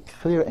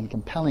clear and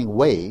compelling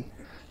way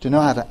to know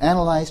how to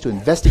analyze, to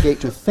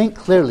investigate, to think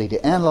clearly,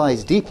 to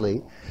analyze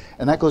deeply,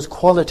 and that goes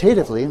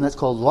qualitatively, and that's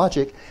called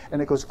logic,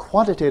 and it goes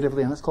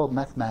quantitatively, and that's called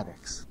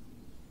mathematics.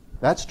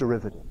 That's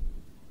derivative,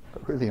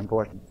 but really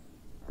important.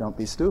 Don't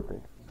be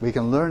stupid. We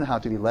can learn how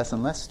to be less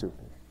and less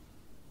stupid.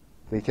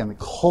 We can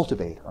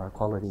cultivate our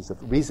qualities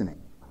of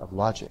reasoning, of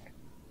logic,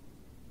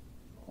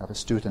 of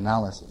astute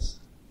analysis.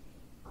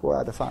 4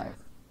 out of 5.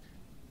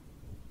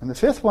 And the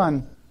 5th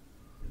one,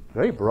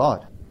 very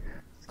broad.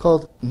 It's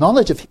called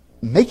knowledge of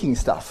making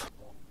stuff.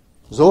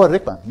 Zohar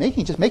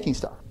Rikban, just making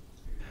stuff.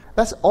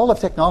 That's all of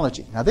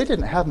technology. Now, they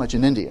didn't have much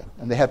in India,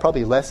 and they had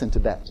probably less in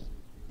Tibet.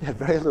 They had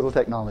very little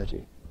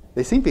technology.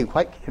 They seem to be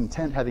quite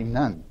content having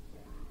none.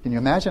 Can you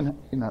imagine,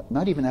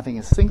 not even having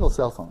a single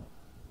cell phone?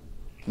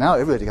 Now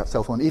everybody got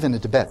cell phone, even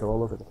in Tibet, they're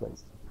all over the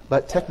place.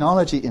 But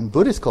technology in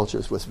Buddhist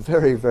cultures was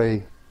very,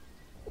 very,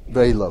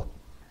 very low.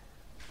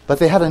 But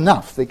they had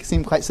enough. They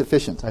seemed quite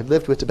sufficient. I've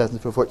lived with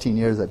Tibetans for 14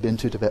 years. I've been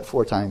to Tibet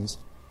 4 times.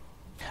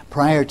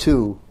 Prior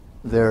to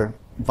their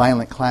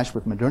violent clash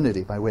with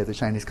modernity by way of the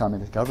Chinese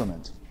Communist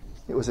government,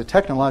 it was a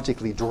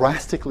technologically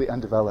drastically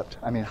undeveloped,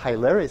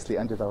 hilariously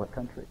undeveloped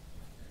country.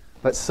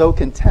 But so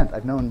content.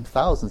 I've known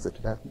thousands of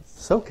Tibetans.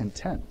 So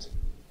content.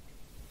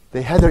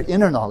 They had their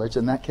inner knowledge,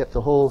 and that kept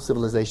the whole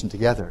civilization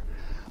together.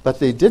 But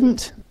they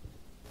didn't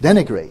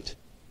denigrate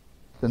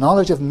the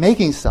knowledge of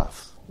making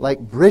stuff, like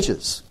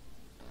bridges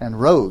and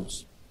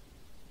roads,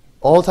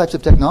 all types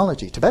of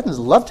technology. Tibetans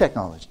love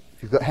technology.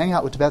 If you hang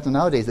out with Tibetans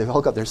nowadays, they've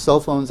all got their cell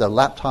phones, their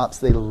laptops.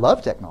 They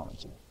love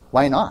technology.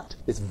 Why not?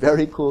 It's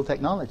very cool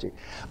technology.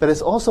 But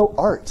it's also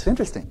art. It's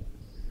interesting.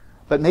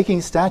 But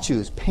making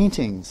statues,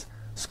 paintings,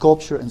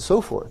 sculpture, and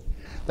so forth,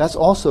 that's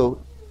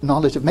also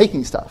knowledge of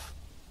making stuff.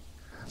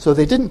 So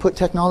they didn't put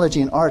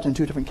technology and art in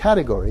 2 different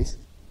categories.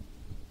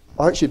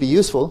 Art should be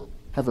useful,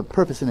 have a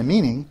purpose and a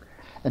meaning,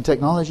 and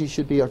technology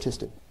should be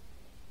artistic.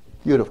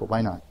 Beautiful,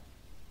 why not?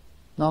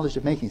 Knowledge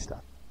of making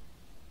stuff.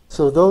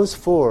 So those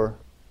 4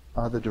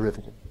 are the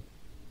derivative.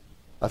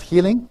 Of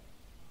healing,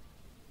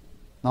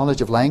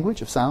 knowledge of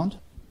language, of sound,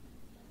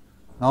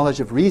 knowledge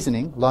of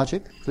reasoning,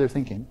 logic, clear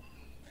thinking,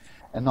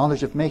 and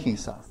knowledge of making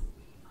stuff.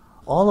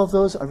 All of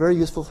those are very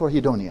useful for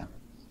hedonia,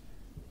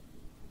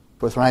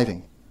 for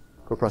thriving,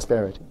 for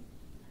prosperity.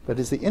 But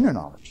it's the inner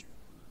knowledge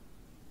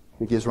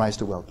that gives rise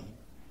to well-being.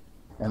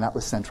 And that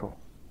was central.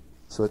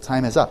 So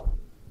time is up.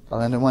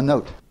 I'll end on one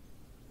note.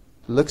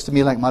 It looks to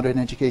me like modern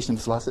education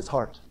has lost its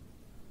heart.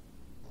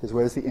 Because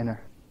where's the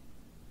inner?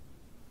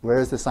 Where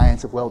is the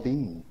science of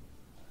well-being?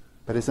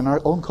 But it's in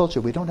our own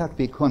culture. We don't have to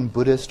become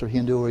Buddhist or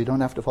Hindu, or you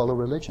don't have to follow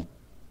religion.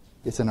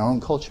 It's in our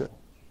own culture.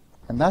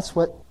 And that's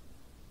what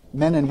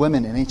men and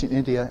women in ancient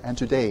India and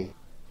today,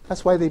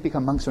 that's why they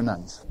become monks or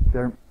nuns.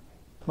 Their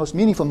most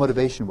meaningful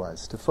motivation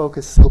was to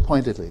focus still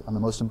pointedly on the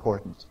most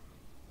important,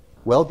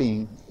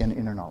 well-being in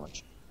inner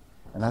knowledge.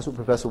 And that's what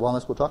Professor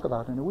Wallace will talk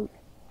about in a week.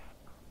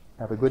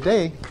 Have a good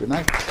day. Good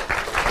night.